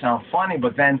this might sound funny,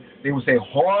 but then they would say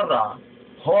hora,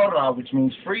 which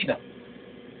means freedom.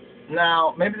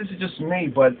 Now, maybe this is just me,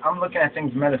 but I'm looking at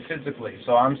things metaphysically.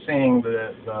 So I'm seeing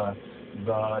the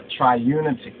the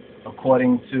triunity,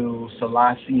 according to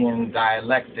Salassian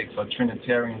dialectics or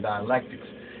Trinitarian dialectics.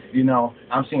 You know,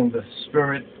 I'm seeing the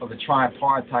spirit of the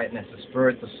tripartiteness, the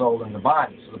spirit, the soul, and the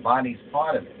body. So the body's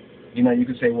part of it. You know, you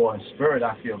could say, well, in spirit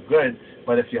I feel good,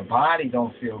 but if your body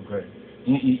don't feel good,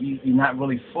 you're not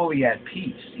really fully at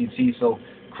peace. You see, so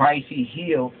Christ, He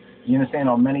healed, you understand,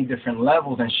 on many different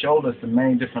levels and showed us the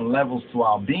many different levels to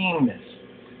our beingness.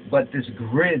 But this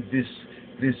grid,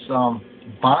 this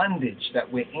bondage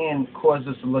that we're in causes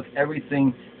us to look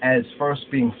everything as first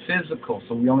being physical.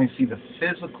 So we only see the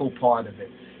physical part of it.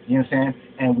 You understand?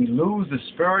 And we lose the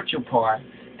spiritual part.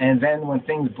 And then when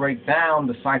things break down,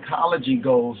 the psychology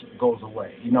goes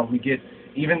away. You know, we get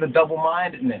even the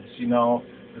double-mindedness. You know,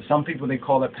 some people, they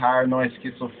call it paranoid,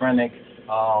 schizophrenic,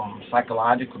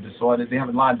 psychological disorders. They have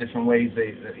a lot of different ways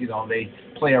they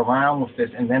play around with this,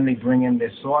 and then they bring in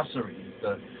their sorceries,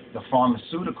 the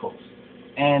pharmaceuticals.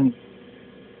 And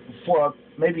for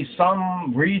maybe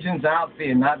some regions out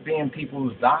there, not being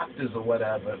people's doctors or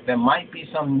whatever, there might be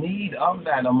some need of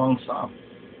that among some.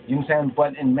 You understand?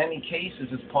 But in many cases,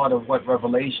 it's part of what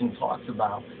Revelation talks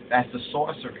about. That's the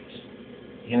sorceries.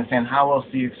 You understand? How else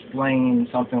do you explain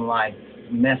something like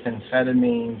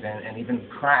methamphetamines and even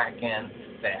crack and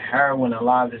the heroin, a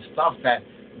lot of this stuff that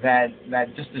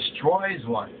just destroys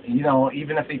one? You know,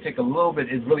 even if they take a little bit,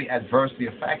 it really adversely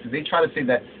affects it. They try to say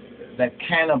that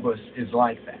cannabis is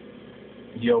like that.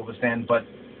 You understand? But,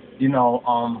 you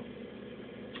know,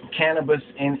 cannabis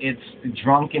in its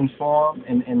drunken form,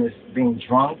 and it's being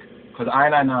drunk, because I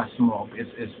not smoke.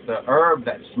 It's the herb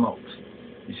that smokes.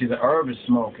 You see, the herb is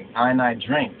smoking. I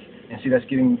drink. And see, that's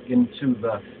getting into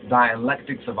the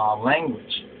dialectics of our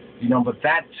language. You know, but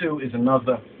that too is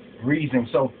another reason.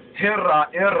 So, hira,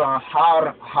 ira,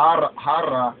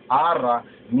 hara, ara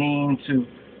mean to,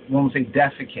 when we say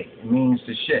defecate, it means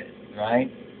to shit,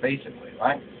 right? Basically,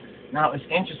 right? Now, it's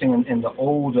interesting in the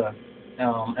older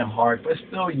Amharic, but it's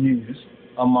still used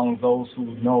among those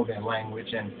who know their language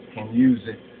and can use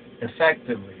it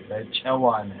effectively. The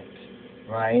chewanet,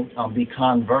 right? Be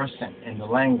conversant in the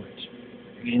language,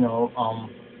 you know,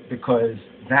 because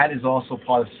that is also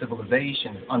part of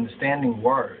civilization, understanding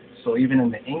words. So even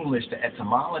in the English, the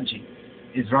etymology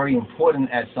is very important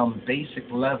at some basic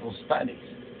level studies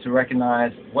to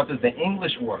recognize what is the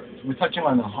English words. We're touching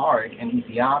on Amharic and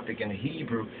Ethiopic and the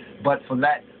Hebrew, but for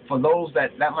those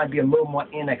that might be a little more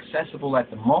inaccessible at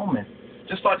the moment,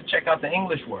 just start to check out the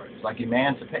English words, like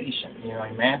emancipation. You know,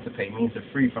 emancipate means to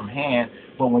free from hand,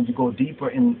 but when you go deeper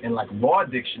in like law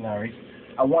dictionaries,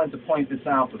 I wanted to point this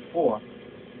out before,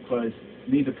 because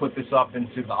I need to put this up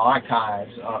into the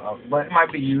archives, but it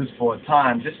might be used for a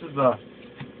time. This is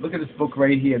look at this book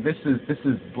right here. This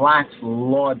is Black's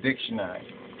Law Dictionary.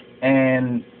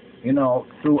 And, you know,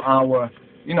 through our,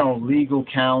 you know, legal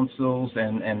councils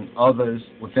and others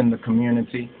within the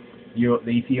community, the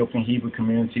Ethiopian Hebrew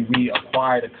community, we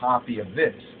acquired a copy of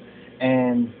this.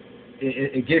 And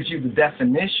it gives you the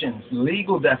definitions,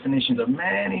 legal definitions of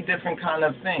many different kind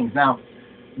of things. Now,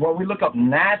 when we look up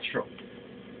natural,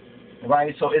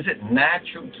 right, so is it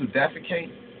natural to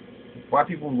defecate? Why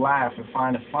people laugh and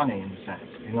find it funny in a sense,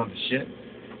 you know, the shit.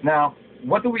 Now,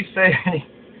 what do we say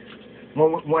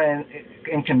when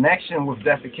in connection with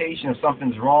defecation, if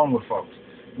something's wrong with folks?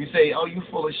 We say, oh, you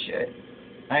full of shit.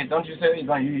 Right? Don't you say it?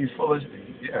 Like, you full of,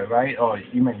 yeah, right? Or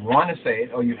you may want to say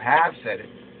it, or you have said it.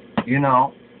 You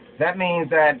know, that means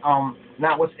that,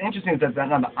 now what's interesting is that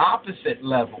on the opposite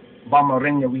level,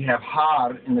 Bamarinya, we have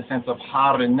har in the sense of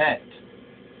harinet.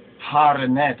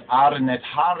 Harinet, arinet,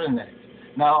 harinet.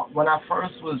 Now, when I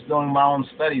first was doing my own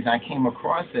studies, I came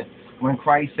across it when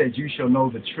Christ said, you shall know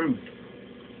the truth,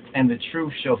 and the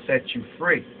truth shall set you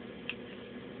free.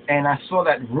 And I saw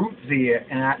that root there,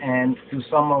 and through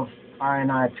some of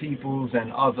I peoples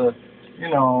and other, you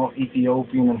know,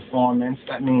 Ethiopian informants,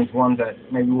 that means ones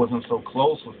that maybe wasn't so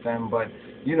close with them, but,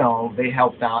 you know, they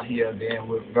helped out here and there, and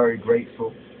we're very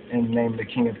grateful in the name of the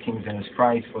King of Kings and His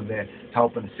Christ for their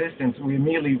help and assistance. We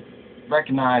immediately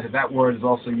recognize that word is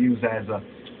also used as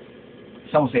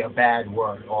some would say a bad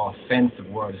word or offensive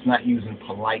word. It's not used in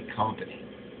polite company.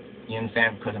 You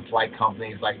understand? Because in polite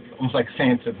company, it's like almost like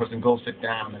saying to a person, go sit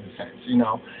down in a sense, you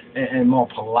know, in more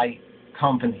polite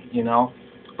company, you know.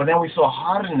 But then we saw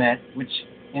harinet, which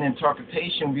in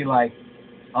interpretation would be like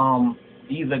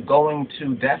either going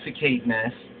to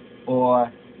defecateness,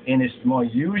 or in its more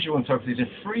usual interpretation,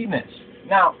 freeness.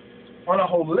 Now, on a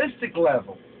holistic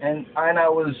level, and I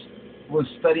was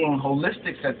studying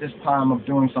holistics at this time of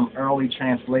doing some early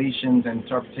translations and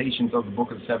interpretations of the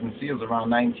Book of the Seven Seals around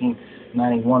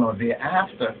 1991 or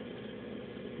thereafter,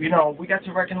 you know, we got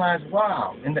to recognize,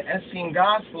 wow, in the Essene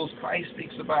Gospels, Christ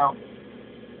speaks about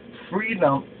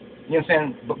freedom, you know what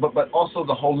I'm saying, but also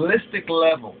the holistic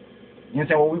level, you know what I'm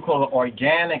saying, what we call the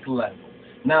organic level.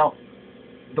 Now,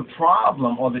 the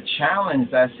problem or the challenge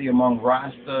that I see among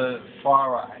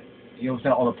Rastafari, you know what I'm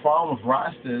saying, or the problem with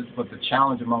Rastas, but the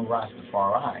challenge among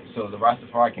Rastafari. So the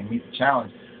Rastafari can meet the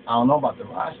challenge. I don't know about the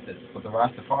Rastas, but the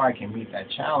Rastafari can meet that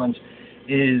challenge,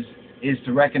 is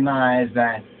to recognize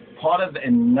that part of the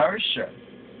inertia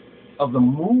of the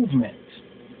movement,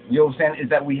 you know what I'm saying, is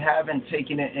that we haven't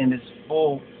taken it in its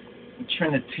full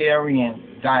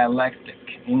Trinitarian dialectic,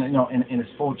 you know, in its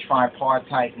full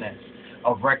tripartiteness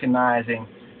of recognizing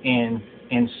in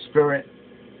spirit,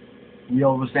 you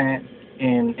know what I'm saying,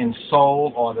 in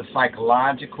soul or the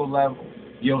psychological level,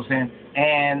 you know what I'm saying,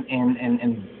 and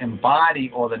in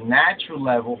body or the natural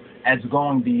level, as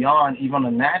going beyond even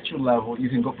the natural level. You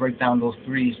can go break down those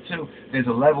threes too. There's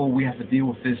a level we have to deal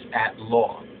with this at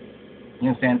law. You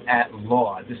understand? At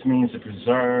law. This means to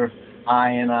preserve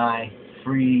I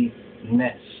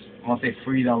freeness. When I say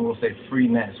freedom, we'll say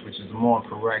freeness, which is a more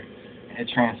correct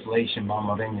translation by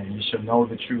Mourinho. You shall know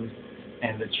the truth,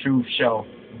 and the truth shall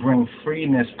bring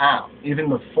freeness out. Even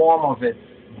the form of it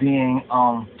being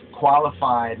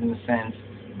qualified in a sense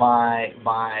by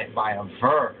a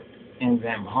verb in the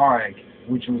Amharic,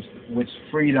 which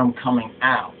freedom coming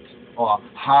out, or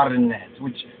harnet,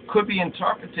 which could be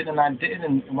interpreted, and I did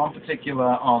in one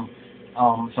particular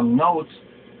some notes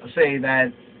say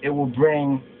that it will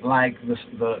bring like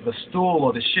the stool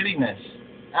or the shittiness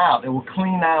out. It will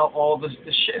clean out all the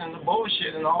shit and the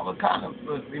bullshit and all the kind of,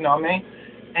 you know what I mean?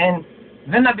 And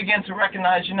then I began to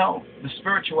recognize, you know, the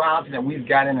spirituality that we've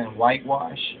gotten in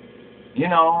whitewash, you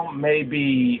know,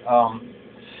 maybe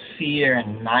fear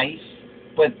and nice,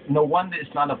 but no wonder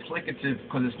it's not applicative,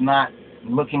 because it's not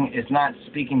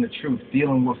speaking the truth,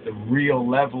 dealing with the real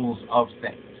levels of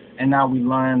things. And now we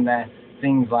learn that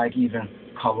things like even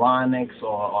colonics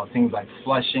or things like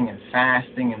flushing and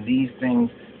fasting and these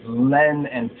things lend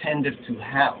and tendeth to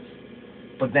health.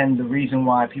 But then the reason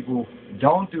why people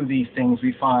don't do these things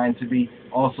we find to be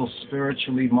also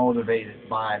spiritually motivated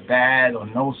by bad or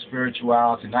no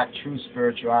spirituality, not true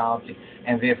spirituality,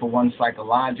 and therefore one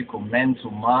psychological,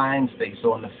 mental, mind state.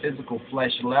 So on the physical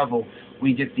flesh level,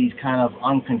 we get these kind of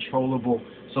uncontrollable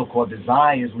so-called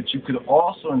desires, which you could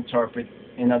also interpret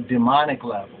in a demonic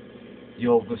level.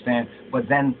 You understand? But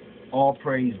then all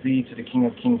praise be to the King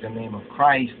of Kings in the name of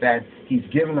Christ, that He's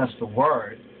given us the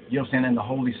Word, you know what I'm saying, and the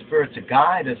Holy Spirit to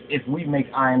guide us if we make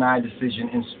I decision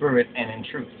in spirit and in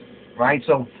truth. Right?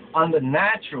 So on the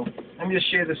natural, let me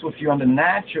just share this with you. On the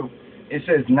natural, it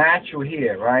says natural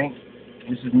here, right?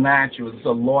 This is natural. This is a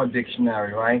law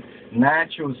dictionary, right?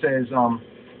 Natural says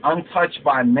untouched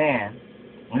by man.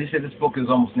 And he said this book is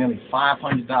almost nearly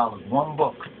 $500. One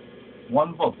book.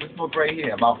 This book right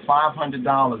here, about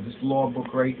 $500. This law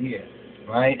book right here,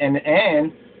 right?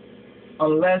 And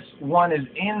unless one is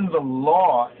in the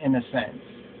law, in a sense,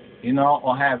 you know,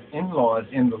 or have in-laws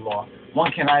in the law,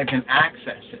 one cannot even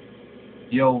access it.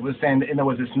 You know, we're saying, in other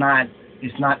words,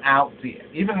 it's not out there,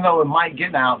 even though it might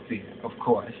get out there, of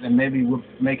course. And maybe we're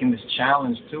making this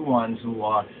challenge to ones who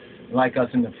are like us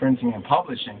in the printing and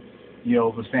publishing. You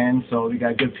know, we're saying, so you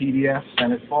got a good PDF,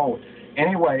 send it forward.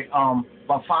 Anyway,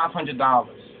 about $500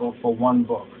 for one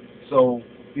book. So,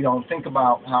 you know, think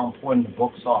about how important the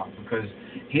books are, because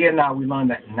here now we learn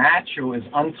that natural is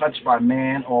untouched by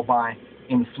man or by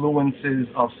influences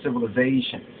of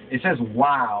civilization. It says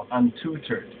wild,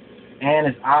 untutored, and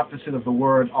is opposite of the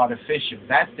word artificial.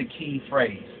 That's the key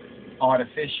phrase,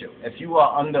 artificial. If you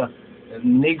are under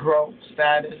Negro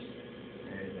status,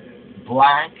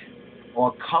 black,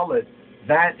 or colored,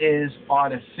 that is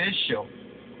artificial.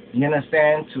 You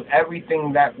understand? To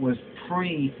everything that was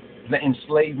pre the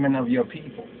enslavement of your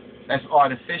people. That's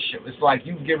artificial. It's like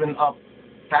you've given up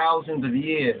thousands of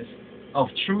years of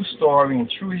true story and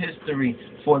true history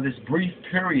for this brief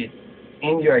period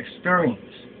in your experience.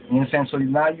 You understand? So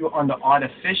now you're under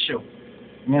artificial,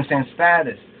 you understand,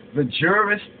 status. The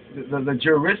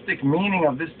juristic meaning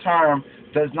of this term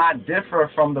does not differ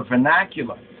from the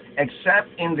vernacular, except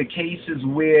in the cases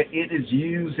where it is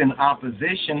used in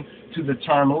opposition to the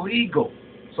term legal.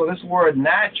 So this word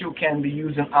natural can be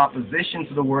used in opposition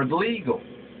to the word legal.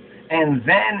 And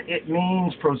then it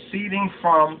means proceeding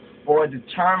from or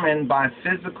determined by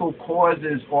physical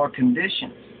causes or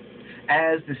conditions,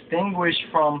 as distinguished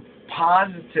from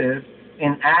positive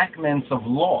enactments of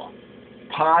law.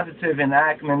 Positive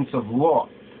enactments of law.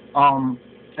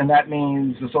 And that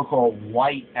means the so-called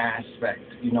white aspect,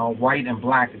 you know, white and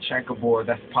black, the checkerboard,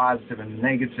 that's positive and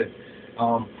negative,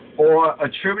 or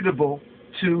attributable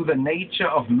to the nature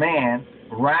of man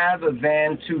rather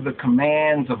than to the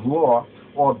commands of law,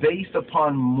 or based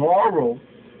upon moral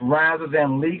rather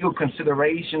than legal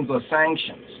considerations or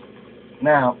sanctions.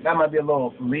 Now, that might be a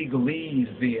little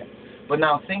legalese there, but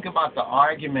now think about the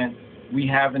argument we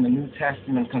have in the New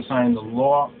Testament concerning the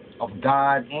law of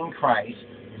God in Christ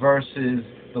versus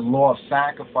the law of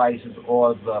sacrifices,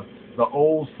 or the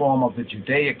old form of the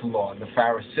Judaic law, the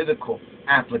Pharisaical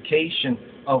application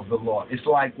of the law. It's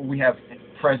like what we have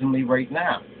presently right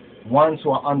now. Ones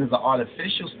who are under the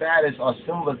artificial status are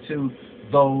similar to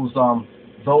those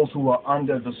who are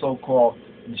under the so-called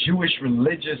Jewish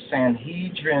religious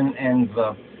Sanhedrin and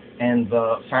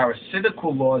the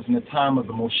Pharisaical laws in the time of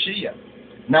the Moshiach.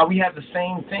 Now we have the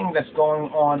same thing that's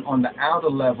going on the outer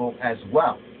level as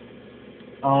well.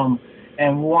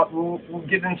 And we'll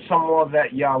get into some more of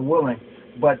that, y'all willing.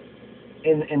 But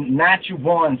in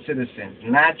natural-born citizens,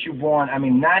 natural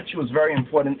is very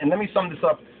important. And let me sum this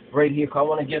up right here, because I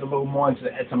want to get a little more into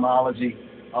the etymology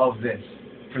of this,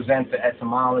 present the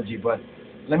etymology. But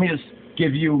let me just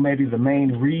give you maybe the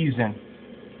main reason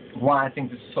why I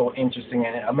think this is so interesting,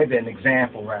 and maybe an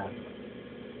example rather.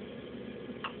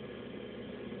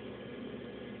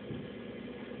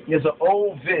 There's an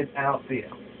old vid out there.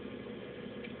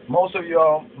 Most of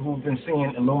y'all who've been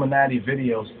seeing Illuminati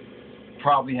videos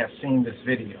probably have seen this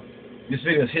video. This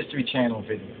video is History Channel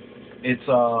video. It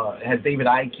has David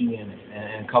Icke in it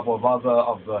and a couple of other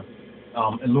of the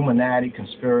Illuminati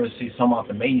conspiracy, some of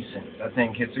the Masons. I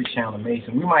think History Channel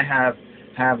Mason. We might have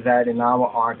that in our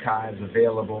archives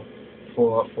available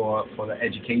for the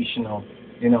educational,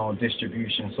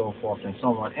 distribution, so forth and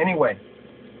so on. Anyway,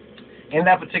 in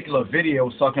that particular video,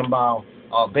 it's talking about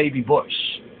Baby Bush,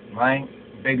 right?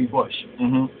 Baby Bush.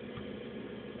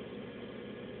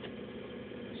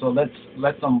 So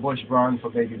let's Bush burn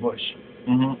for Baby Bush.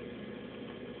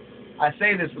 I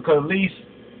say this because at least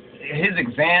his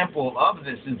example of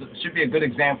this should be a good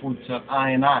example to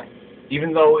I and I,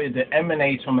 even though it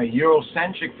emanates from a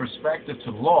Eurocentric perspective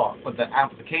to law, but the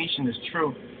application is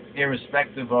true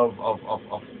irrespective of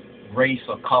race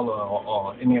or color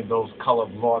or any of those color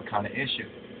of law kind of issues.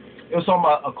 It was talking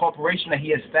about a corporation that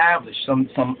he established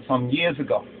some years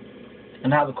ago,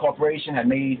 and how the corporation had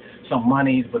made some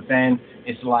monies, but then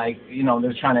it's like,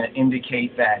 they're trying to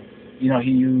indicate that, he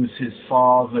used his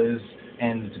father's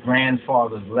and his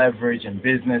grandfather's leverage and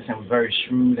business and was very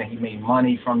shrewd, and he made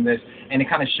money from this. And it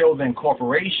kind of showed the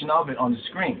incorporation of it on the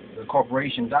screen, the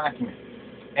corporation document.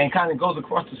 And it kind of goes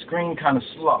across the screen kind of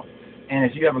slow. And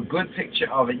if you have a good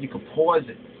picture of it, you could pause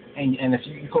it, and if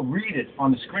you could read it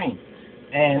on the screen.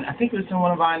 And I think it was in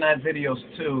one of our night videos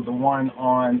too, the one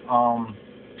on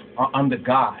Under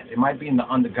God. It might be in the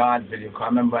Under God video, because I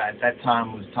remember at that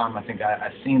time was the time I think I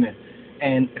seen it.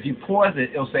 And if you pause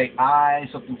it, it'll say I,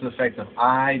 something to the effect of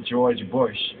I, George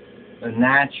Bush, the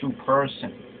natural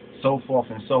person, so forth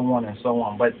and so on and so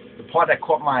on. But the part that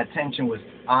caught my attention was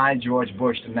I, George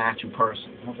Bush, the natural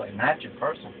person. I was like, natural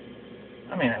person?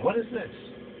 I mean, what is this?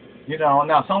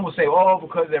 Now some will say, oh,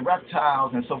 because they're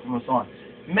reptiles and so forth and so on.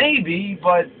 Maybe,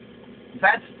 but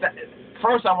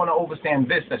first I want to understand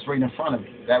this that's right in front of me.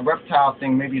 That reptile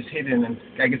thing maybe is hidden, and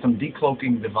got to get some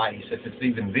decloaking device if it's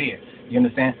even there. You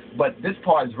understand? But this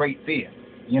part is right there.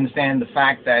 You understand the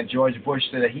fact that George Bush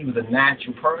said that he was a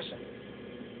natural person.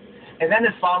 And then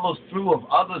it follows through of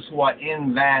others who are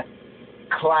in that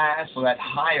class, or that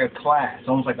higher class,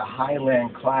 almost like the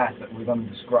highland class that we're going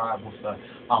to describe with the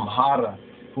Amhara,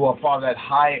 who are part of that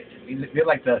high, they're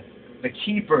like the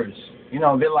keepers,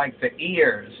 they're like the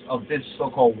ears of this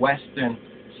so-called Western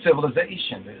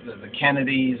civilization. The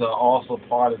Kennedys are also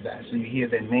part of that. So you hear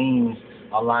their names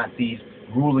a lot, these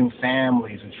ruling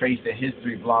families who trace their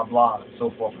history, blah, blah, and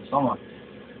so forth and so on.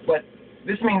 But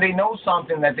this means they know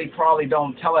something that they probably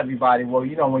don't tell everybody. Well,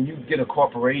 when you get a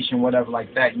corporation, whatever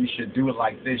like that, you should do it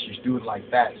like this, you should do it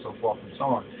like that, so forth and so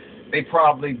on. They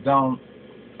probably don't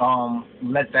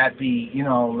let that be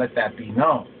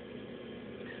known.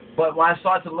 But when I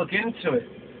started to look into it,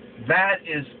 that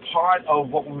is part of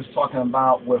what we was talking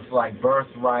about with like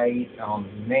birthright,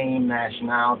 name,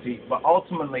 nationality, but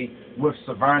ultimately with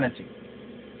sovereignty.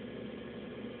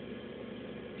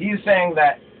 He's saying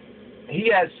that he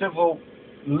has civil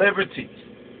liberties.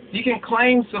 He can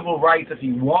claim civil rights if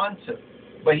he wants to,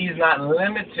 but he's not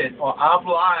limited or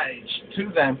obliged to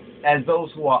them as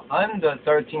those who are under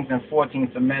 13th and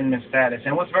 14th Amendment status.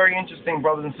 And what's very interesting,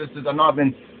 brothers and sisters, I know I've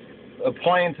been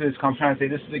pointing to this, I'm trying to say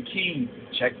this is the key.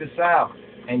 Check this out.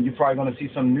 And you're probably going to see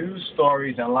some news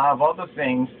stories and a lot of other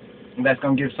things that's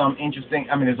going to give some interesting,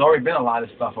 there's already been a lot of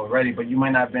stuff already, but you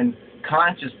might not have been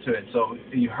conscious to it. So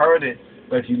you heard it,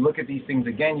 but if you look at these things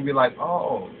again, you'll be like,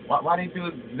 oh, why do you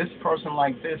do this person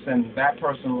like this and that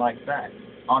person like that?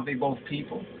 Aren't they both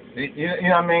people? You know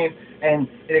what I mean? And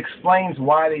it explains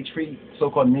why they treat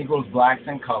so-called Negroes, blacks,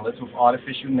 and coloreds with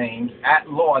artificial names at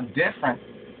law different,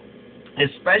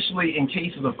 especially in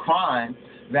cases of crime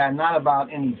that are not about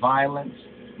any violence,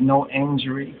 no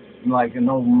injury, like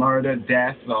no murder,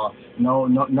 death, or no,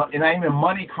 and not even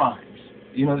money crimes.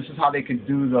 You know, this is how they could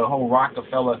do the whole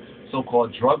Rockefeller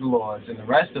so-called drug laws and the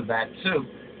rest of that too,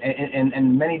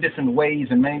 in many different ways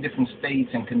in many different states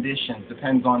and conditions.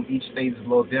 Depends on each state is a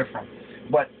little different.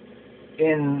 But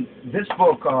in this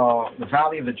book, The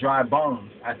Valley of the Dry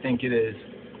Bones, I think it is,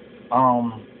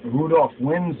 Rudolph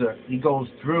Windsor, he goes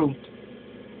through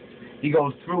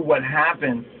what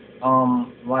happened,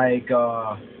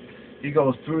 he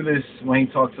goes through this when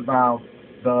he talks about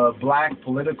the black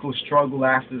political struggle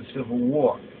after the Civil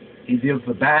War. He deals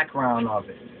with the background of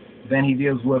it. Then he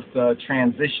deals with the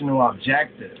transitional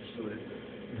objectives,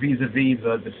 vis-a-vis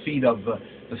the defeat of the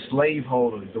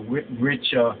slaveholders, the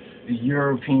rich the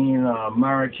European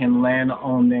American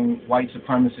land-owning white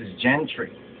supremacist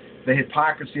gentry, the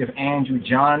hypocrisy of Andrew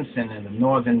Johnson and the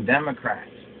Northern Democrats.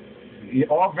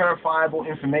 All verifiable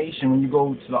information when you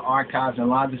go to the archives, and a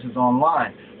lot of this is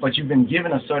online, but you've been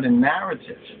given a certain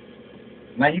narrative.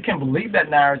 Now you can believe that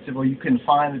narrative or you can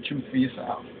find the truth for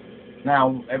yourself.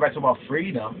 Now, everybody talk about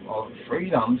freedom,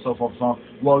 so forth, so on.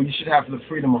 Well, you should have the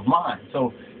freedom of mind.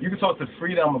 So you can talk to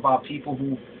freedom about people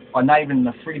who are not even in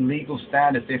a free legal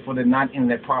status, therefore they're not in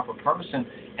their proper person,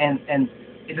 and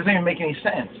it doesn't even make any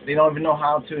sense. They don't even know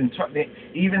how to interpret.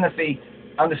 Even if they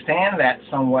understand that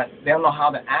somewhat, they don't know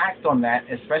how to act on that,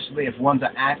 especially if ones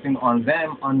are acting on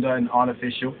them under an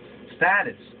artificial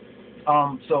status.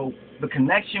 So the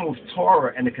connection with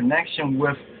Torah and the connection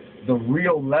with the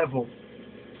real level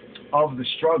of the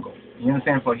struggle, you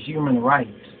understand, for human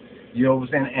rights, you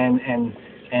understand,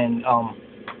 and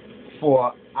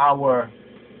for our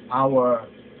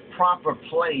proper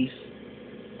place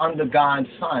under God's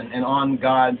sun and on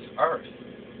God's earth,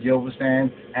 you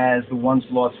understand, as the once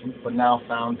lost but now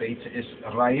found day to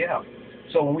Israel.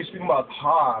 So when we speak about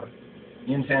Har,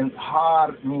 you understand,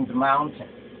 Har means mountain.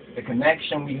 The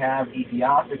connection we have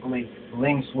Ethiopiacally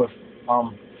links with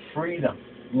freedom.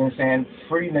 You understand?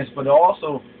 Freeness, but it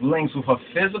also links with a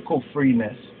physical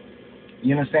freeness.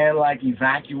 You understand? Like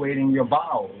evacuating your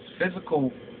bowels,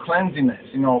 physical cleanliness,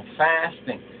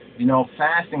 fasting.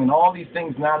 Fasting and all these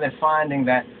things, now they're finding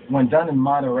that when done in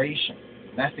moderation,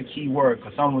 that's the key word,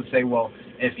 because some would say, well,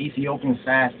 if Ethiopians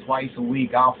fast twice a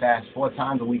week, I'll fast 4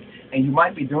 times a week. And you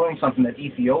might be doing something that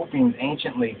Ethiopians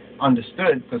anciently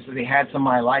understood, because they had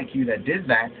somebody like you that did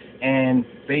that and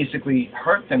basically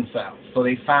hurt themselves. So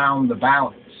they found the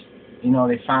balance.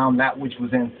 They found that which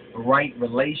was in right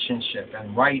relationship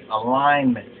and right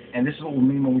alignment. And this is what we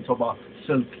mean when we talk about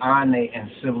sultane and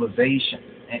civilization.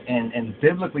 And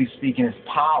biblically speaking, it's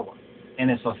power and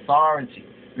it's authority.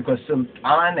 Because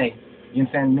sultane, you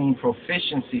understand, mean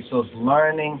proficiency. So it's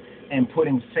learning and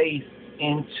putting faith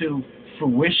into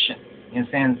fruition. You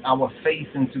understand, our faith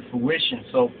into fruition.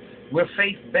 So we're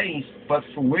faith-based, but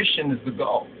fruition is the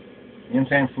goal. You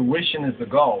understand, fruition is the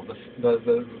goal.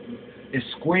 It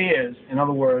squares, in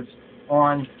other words,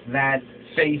 on that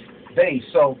faith base.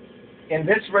 So in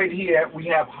this right here, we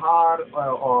have Har,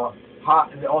 or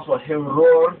hot, also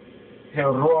Heror,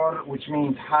 which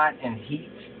means hot and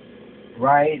heat,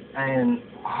 right? And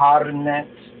Harnet,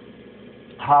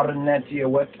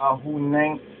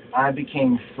 I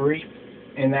became free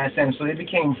in that sense. So they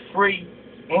became free,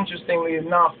 interestingly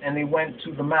enough, and they went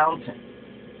to the mountain.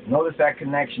 Notice that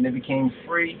connection. They became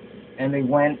free and they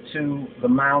went to the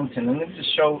mountain. And let me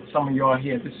just show some of y'all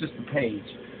here. This is just the page,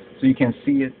 so you can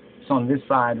see it. It's on this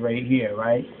side right here,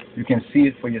 right? You can see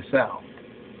it for yourself.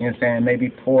 You understand? Maybe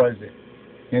pause it.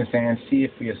 You understand? See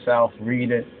it for yourself. Read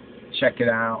it. Check it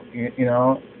out.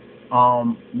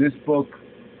 This book,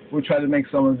 we'll try to make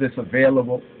some of this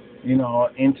available,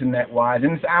 internet-wise,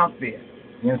 and it's out there.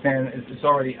 You understand? It's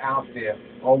already out there.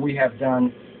 All we have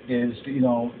done is,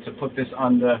 to put this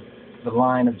under the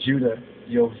line of Judah,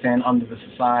 you understand, under the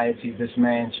society, this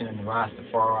mansion, and the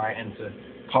Rastafari, and to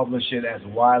publish it as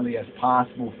widely as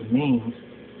possible for means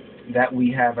that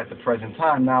we have at the present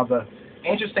time. Now, the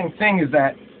interesting thing is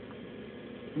that,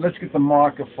 let's get the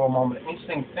marker for a moment. The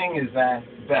interesting thing is that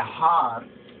Behar,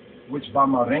 which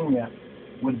Bamarinya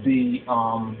would be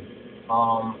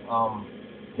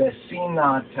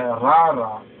Besina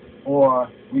Terrara, or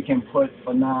we can put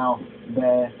for now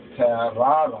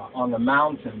Terrara, on the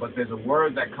mountain, but there's a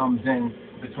word that comes in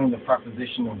between the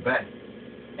prepositional bet,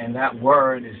 and that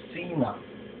word is Sina.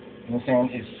 You know what I'm saying?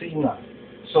 It's Sina.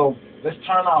 So let's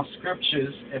turn our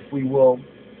scriptures, if we will,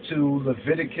 to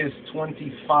Leviticus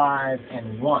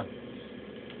 25:1.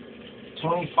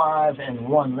 25 and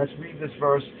 1. Let's read this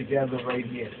verse together right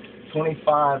here.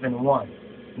 25 and 1.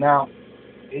 Now,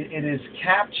 it is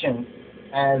captioned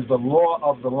as the law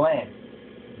of the land,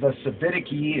 the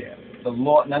Sabbatic year, the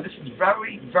law. Now, this is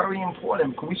very, very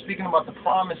important because we're speaking about the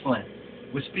promised land.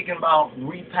 We're speaking about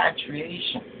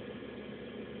repatriation.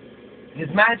 His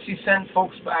Majesty sent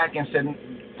folks back and said,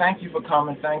 thank you for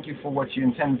coming, thank you for what you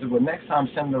intend to do, but next time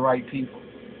send the right people.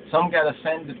 Some got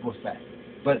offended with that.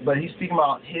 But he's speaking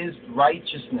about his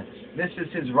righteousness. This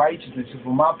is his righteousness.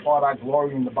 For my part, I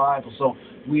glory in the Bible. So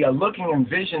we are looking in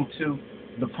vision to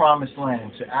the promised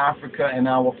land, to Africa and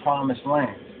our promised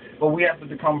land. But we have to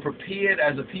become prepared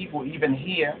as a people, even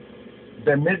here,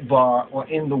 the midbar, or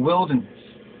in the wilderness.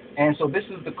 And so this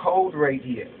is the code right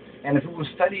here. And if we will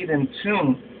study it in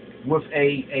tune with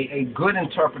a good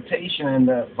interpretation in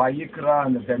the Vayikra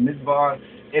and the Bemidbar,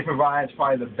 it provides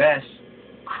probably the best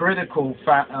critical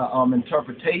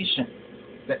interpretation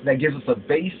that gives us a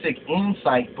basic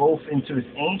insight both into its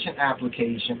ancient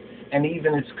application and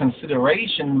even its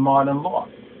consideration in modern law.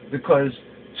 Because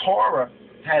Torah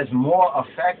has more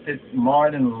affected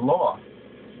modern law,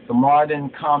 the modern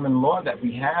common law that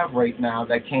we have right now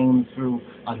that came through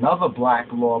another black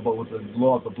law, but with the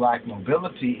law of the black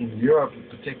nobility in Europe,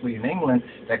 particularly in England,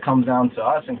 that comes down to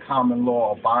us in common law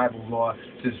or Bible law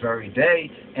to this very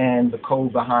day. And the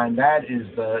code behind that is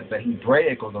the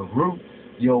Hebraic or the root,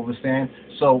 you understand?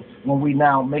 So when we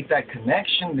now make that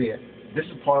connection there, this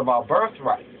is part of our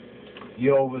birthright,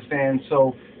 you understand?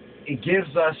 So it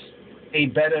gives us a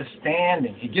better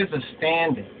standing. It gives us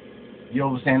standing, you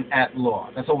understand, at law.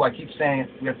 That's all I keep saying.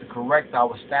 We have to correct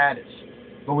our status.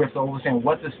 But we have to understand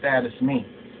what the status means.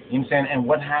 You understand? And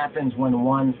what happens when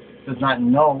one does not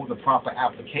know the proper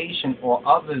application or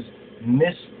others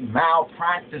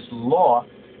malpractice law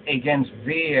against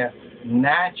their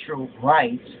natural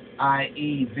rights,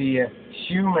 i.e. their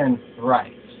human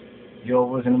rights. You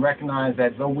understand? Recognize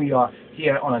that though we are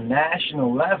here on a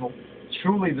national level,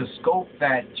 truly the scope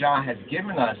that Jah has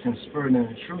given us in spirit and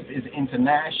in truth is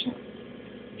international.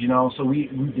 You know, so we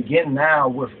begin now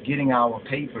with getting our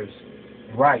papers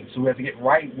right. So we have to get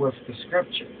right with the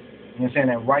scripture. You understand?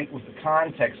 And right with the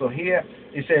context. So here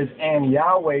it says, and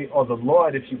Yahweh, or the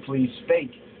Lord, if you please,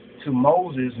 spake to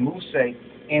Moses, Muse,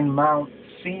 in Mount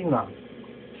Sinai,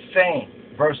 saying,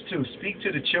 verse 2, speak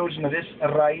to the children of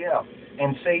Israel,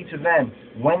 and say to them,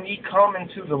 when ye come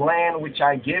into the land which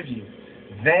I give you,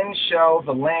 then shall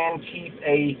the land keep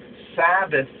a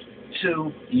Sabbath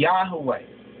to Yahweh.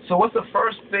 So what's the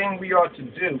first thing we are to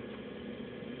do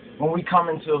when we come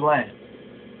into the land?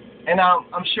 And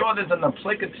I'm sure there's an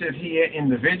applicative here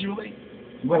individually.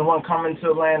 When one comes into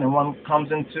the land and one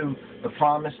comes into the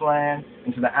promised land,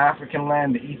 into the African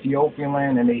land, the Ethiopian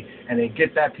land, and they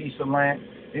get that piece of land.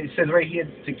 It says right here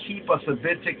to keep a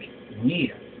Sabbatic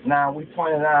year. Now we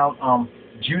pointed out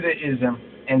Judaism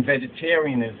and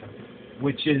vegetarianism,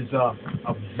 which is a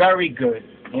very good,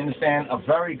 you understand, a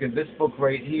very good, this book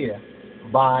right here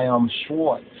by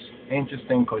Schwartz.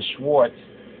 Interesting, because Schwartz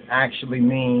actually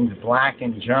means black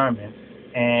in German,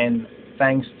 and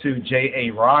thanks to J.A.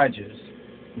 Rogers,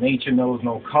 Nature Knows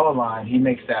No Color Line, he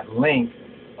makes that link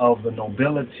of the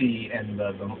nobility and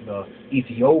the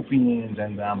Ethiopians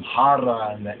and the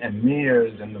Amhara and the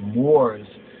Emirs and the Moors,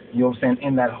 you understand,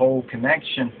 in that whole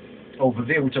connection over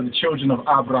there, which are the children of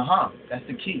Abraham. That's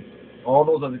the key. All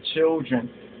those are the children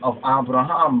of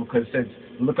Abraham, because it says,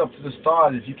 look up to the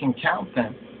stars if you can count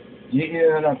them.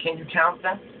 Can you count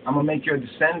them? I'm going to make your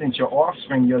descendants, your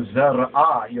offspring, your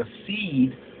zara'ah, your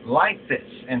seed, like this.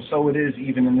 And so it is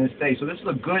even in this day. So this is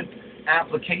a good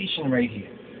application right here.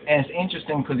 And it's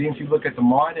interesting because even if you look at the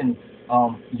modern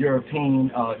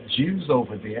European Jews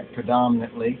over there,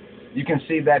 predominantly, you can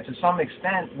see that to some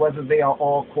extent, whether they are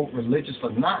all, quote, religious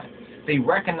or not, they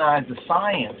recognize the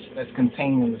science that's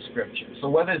contained in the scripture. So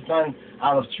whether it's done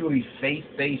out of truly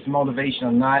faith-based motivation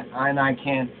or not, I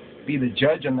can't be the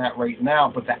judge on that right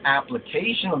now, but the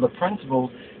application of the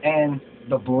principles and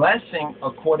the blessing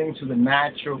according to the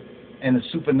natural and the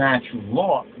supernatural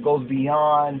law goes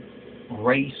beyond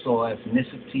race or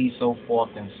ethnicity, so forth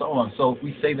and so on. So if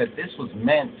we say that this was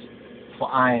meant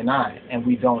for I, and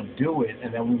we don't do it,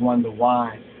 and then we wonder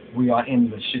why we are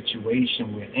in the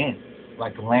situation we're in,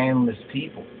 like landless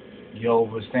people, you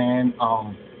understand,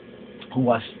 who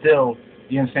are still,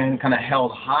 you understand, kind of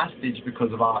held hostage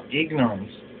because of our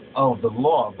ignorance of the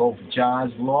law, both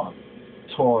Jah's law,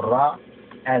 Torah,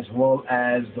 as well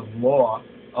as the law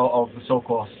of the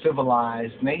so-called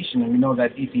civilized nation. And we know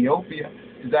that Ethiopia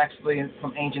is actually,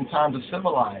 from ancient times, a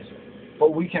civilizer.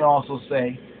 But we can also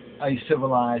say a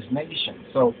civilized nation.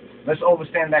 So let's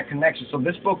understand that connection. So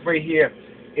this book right here,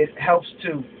 it helps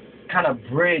to kind of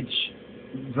bridge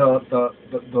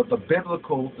the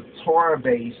biblical, the Torah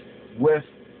base with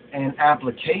an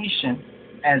application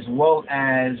as well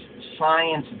as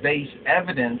science-based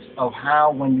evidence of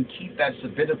how when you keep that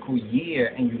sabbatical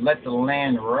year and you let the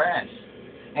land rest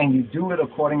and you do it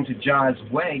according to God's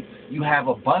way, you have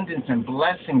abundance and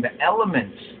blessing, the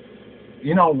elements,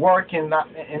 work in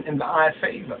the eye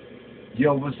favor. You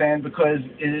know what I'm saying? Because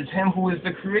it is Him who is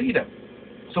the creator.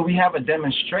 So we have a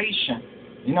demonstration,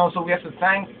 so we have to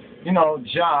thank,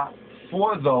 Jah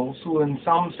for those who in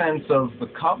some sense of the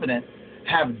covenant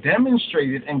have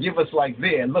demonstrated and give us like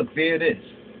look, there it is.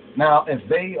 Now, if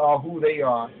they are who they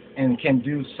are and can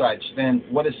do such, then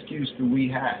what excuse do we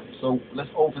have? So let's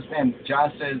understand,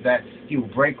 Jah says that He will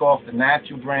break off the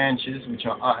natural branches, which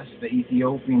are us, the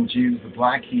Ethiopian Jews, the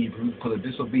black Hebrews, because of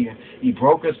disobedience. He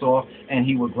broke us off and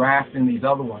He will graft in these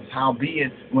other ones.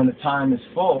 Howbeit, when the time is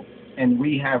full, and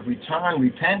we have returned,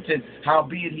 repented,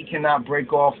 howbeit He cannot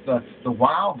break off the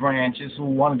wild branches who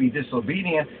want to be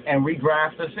disobedient and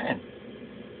regraft us in.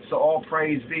 So all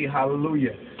praise be,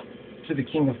 hallelujah, to the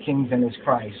King of Kings and His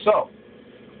Christ. So,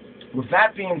 with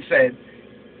that being said,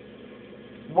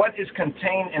 what is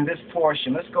contained in this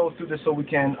portion? Let's go through this so we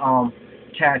can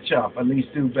catch up, at least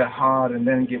do Behad and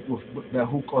then get with the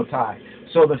Hukotai.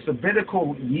 So the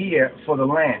sabbatical year for the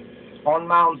land. On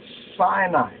Mount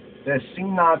Sinai, the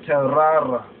Sina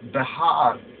Terara,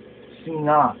 Behar,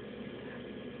 Sina.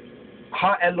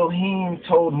 Ha-Elohim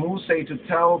told Musa to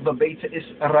tell the Beit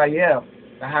Israel,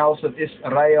 the house of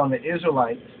Israel and the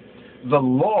Israelites, the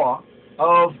law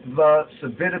of the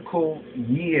sabbatical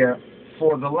year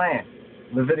for the land.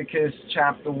 Leviticus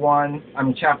chapter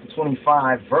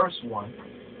 25, verse 1.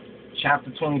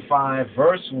 Chapter 25,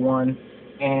 verse 1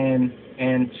 and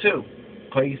 2.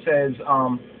 So he says,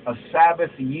 a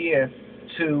Sabbath year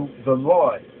to the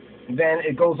Lord. Then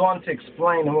it goes on to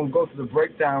explain, and we'll go through the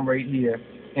breakdown right here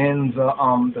in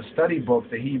the study book,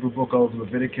 the Hebrew book of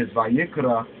Leviticus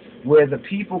Vayikra, where the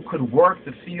people could work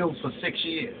the fields for 6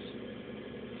 years.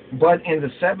 But in the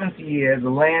 7th year, the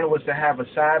land was to have a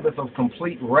Sabbath of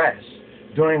complete rest,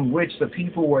 during which the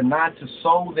people were not to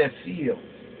sow their fields,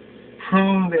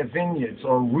 prune their vineyards,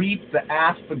 or reap the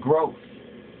aftergrowth.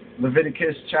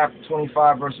 Leviticus chapter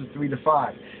 25, verses 3 to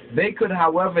 5. They could,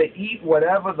 however, eat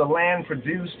whatever the land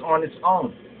produced on its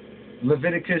own.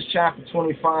 Leviticus chapter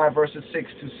 25, verses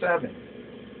 6 to 7.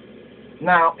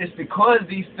 Now, it's because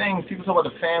these things, people talk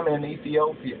about the famine in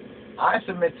Ethiopia. I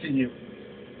submit to you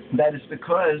that it's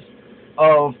because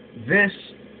of this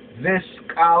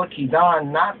Kal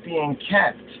Kidan not being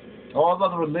kept. All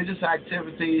other religious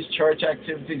activities, church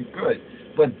activities, good.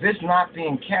 But this not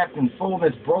being kept in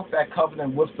fullness broke that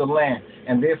covenant with the land.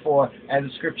 And therefore, as the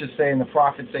scriptures say and the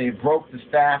prophets say, it broke the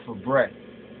staff of bread.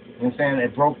 You understand?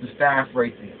 It broke the staff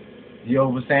right there. You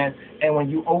understand? And when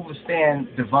you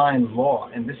understand divine law,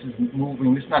 and this is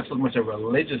moving, this is not so much a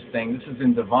religious thing, this is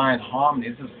in divine harmony,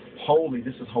 this is holy,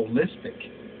 this is holistic.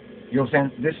 You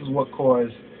understand? This is what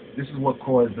caused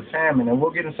the famine. And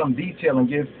we'll get in some detail and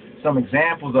give some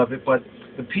examples of it, but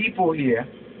the people here,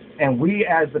 and we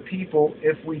as the people,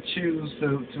 if we choose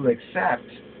to accept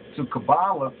to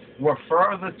Kabbalah, were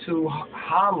further to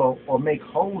hallow or make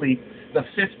holy the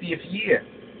 50th year,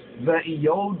 the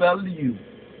Iyobelu,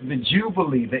 the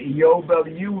Jubilee, the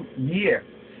Iyobelu year,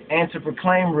 and to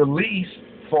proclaim release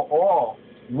for all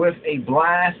with a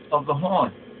blast of the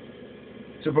horn.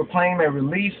 To proclaim a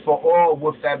release for all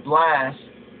with that blast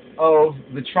of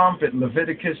the trumpet,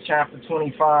 Leviticus chapter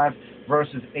 25,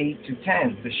 verses 8 to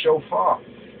 10, the shofar.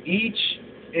 Each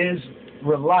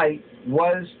Israelite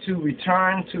was to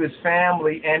return to his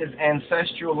family and his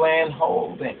ancestral land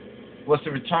holding. Was to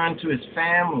return to his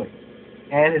family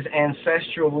and his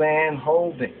ancestral land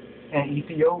holding. And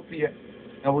Ethiopia,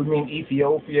 and we mean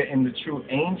Ethiopia in the true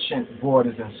ancient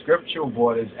borders and scriptural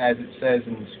borders, as it says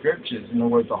in the scriptures, in other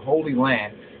words, the Holy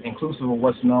Land, inclusive of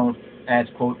what's known as,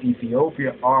 quote,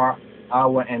 Ethiopia, are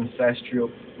our ancestral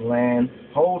land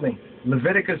holding.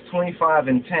 Leviticus 25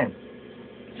 and 10.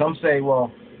 Some say,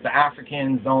 well, the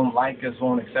Africans don't like us,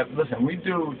 won't accept. Listen, we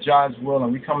do God's will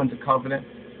and we come into covenant.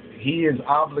 He is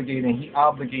obligating, he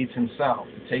obligates himself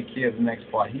to take care of the next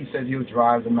part. He says he'll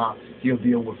drive them out, he'll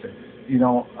deal with it.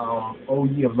 O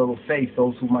ye of little faith,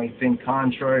 those who might think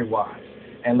contrary-wise,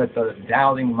 and let the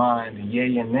doubting mind, the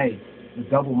yea and nay, the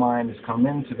double mind has come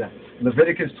into them.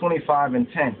 Leviticus 25 and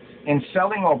 10. In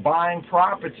selling or buying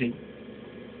property,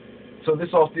 so this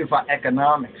all deals with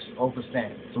economics,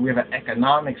 understand. So we have an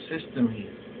economic system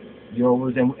here.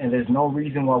 And there's no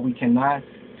reason why we cannot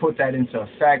put that into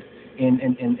effect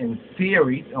in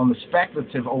theory, on the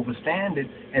speculative, understand it,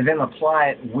 and then apply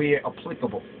it where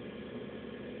applicable.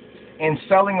 In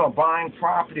selling or buying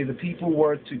property, the people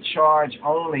were to charge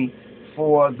only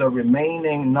for the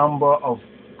remaining number of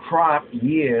crop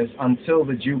years until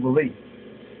the Jubilee,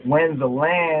 when the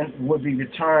land would be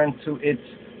returned to its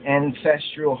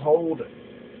ancestral holder.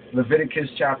 Leviticus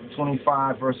chapter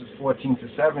 25, verses 14 to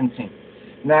 17.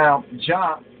 Now,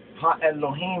 Jah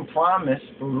Ha-Elohim promised,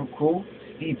 Baruch,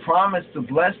 he promised to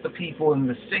bless the people in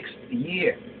the 6th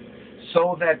year,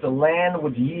 so that the land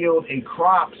would yield a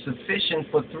crop sufficient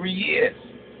for 3 years.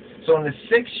 So in the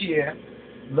 6th year,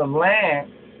 the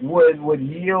land would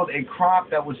yield a crop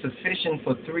that was sufficient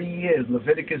for 3 years.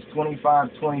 Leviticus 25,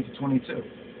 20 to 22.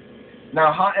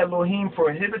 Now, Ha-Elohim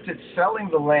prohibited selling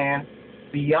the land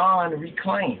beyond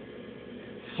reclaim.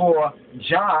 For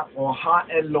Jah, or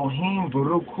Ha-Elohim,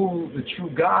 Baruch Hu, the true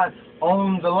God,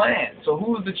 owned the land. So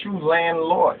who is the true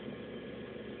landlord?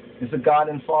 It's the God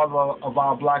and Father of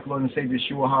our black Lord and Savior,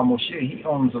 Yeshua HaMoshiach. He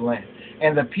owns the land.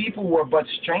 And the people were but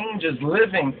strangers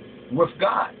living with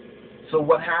God. So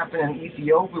what happened in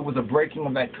Ethiopia was a breaking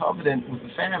of that covenant with the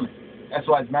famine. That's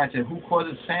why it's matching. Who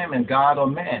causes famine, God or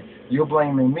man? You're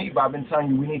blaming me, but I've been telling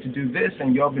you we need to do this,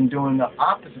 and you've been doing the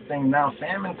opposite thing. Now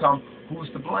famine comes, who's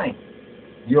to blame?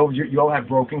 You'll have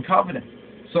broken covenant.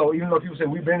 So even though people say,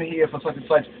 we've been here for such and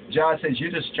such, John says, you're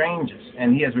just strangers.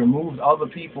 And he has removed other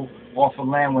people off of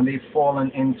land when they've fallen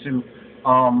into,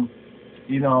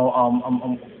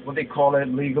 what they call it,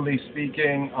 legally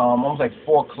speaking, almost like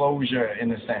foreclosure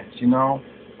in a sense,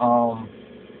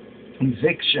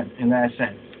 eviction in that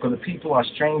sense. Because the people are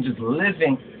strangers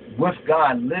living with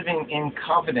God, living in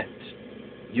covenant.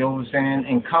 You know what I'm saying?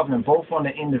 In covenant, both on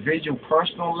the individual,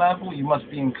 personal level, you must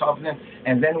be in covenant,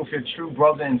 and then with your true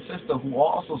brother and sister who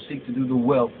also seek to do the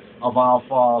will of our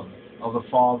Father, of the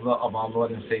Father of our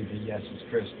Lord and Savior, Jesus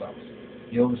Christ.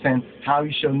 You know what I'm saying? How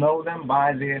you shall know them?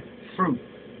 By their fruit.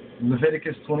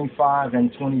 Leviticus 25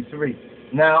 and 23.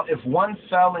 Now, if one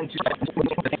fell into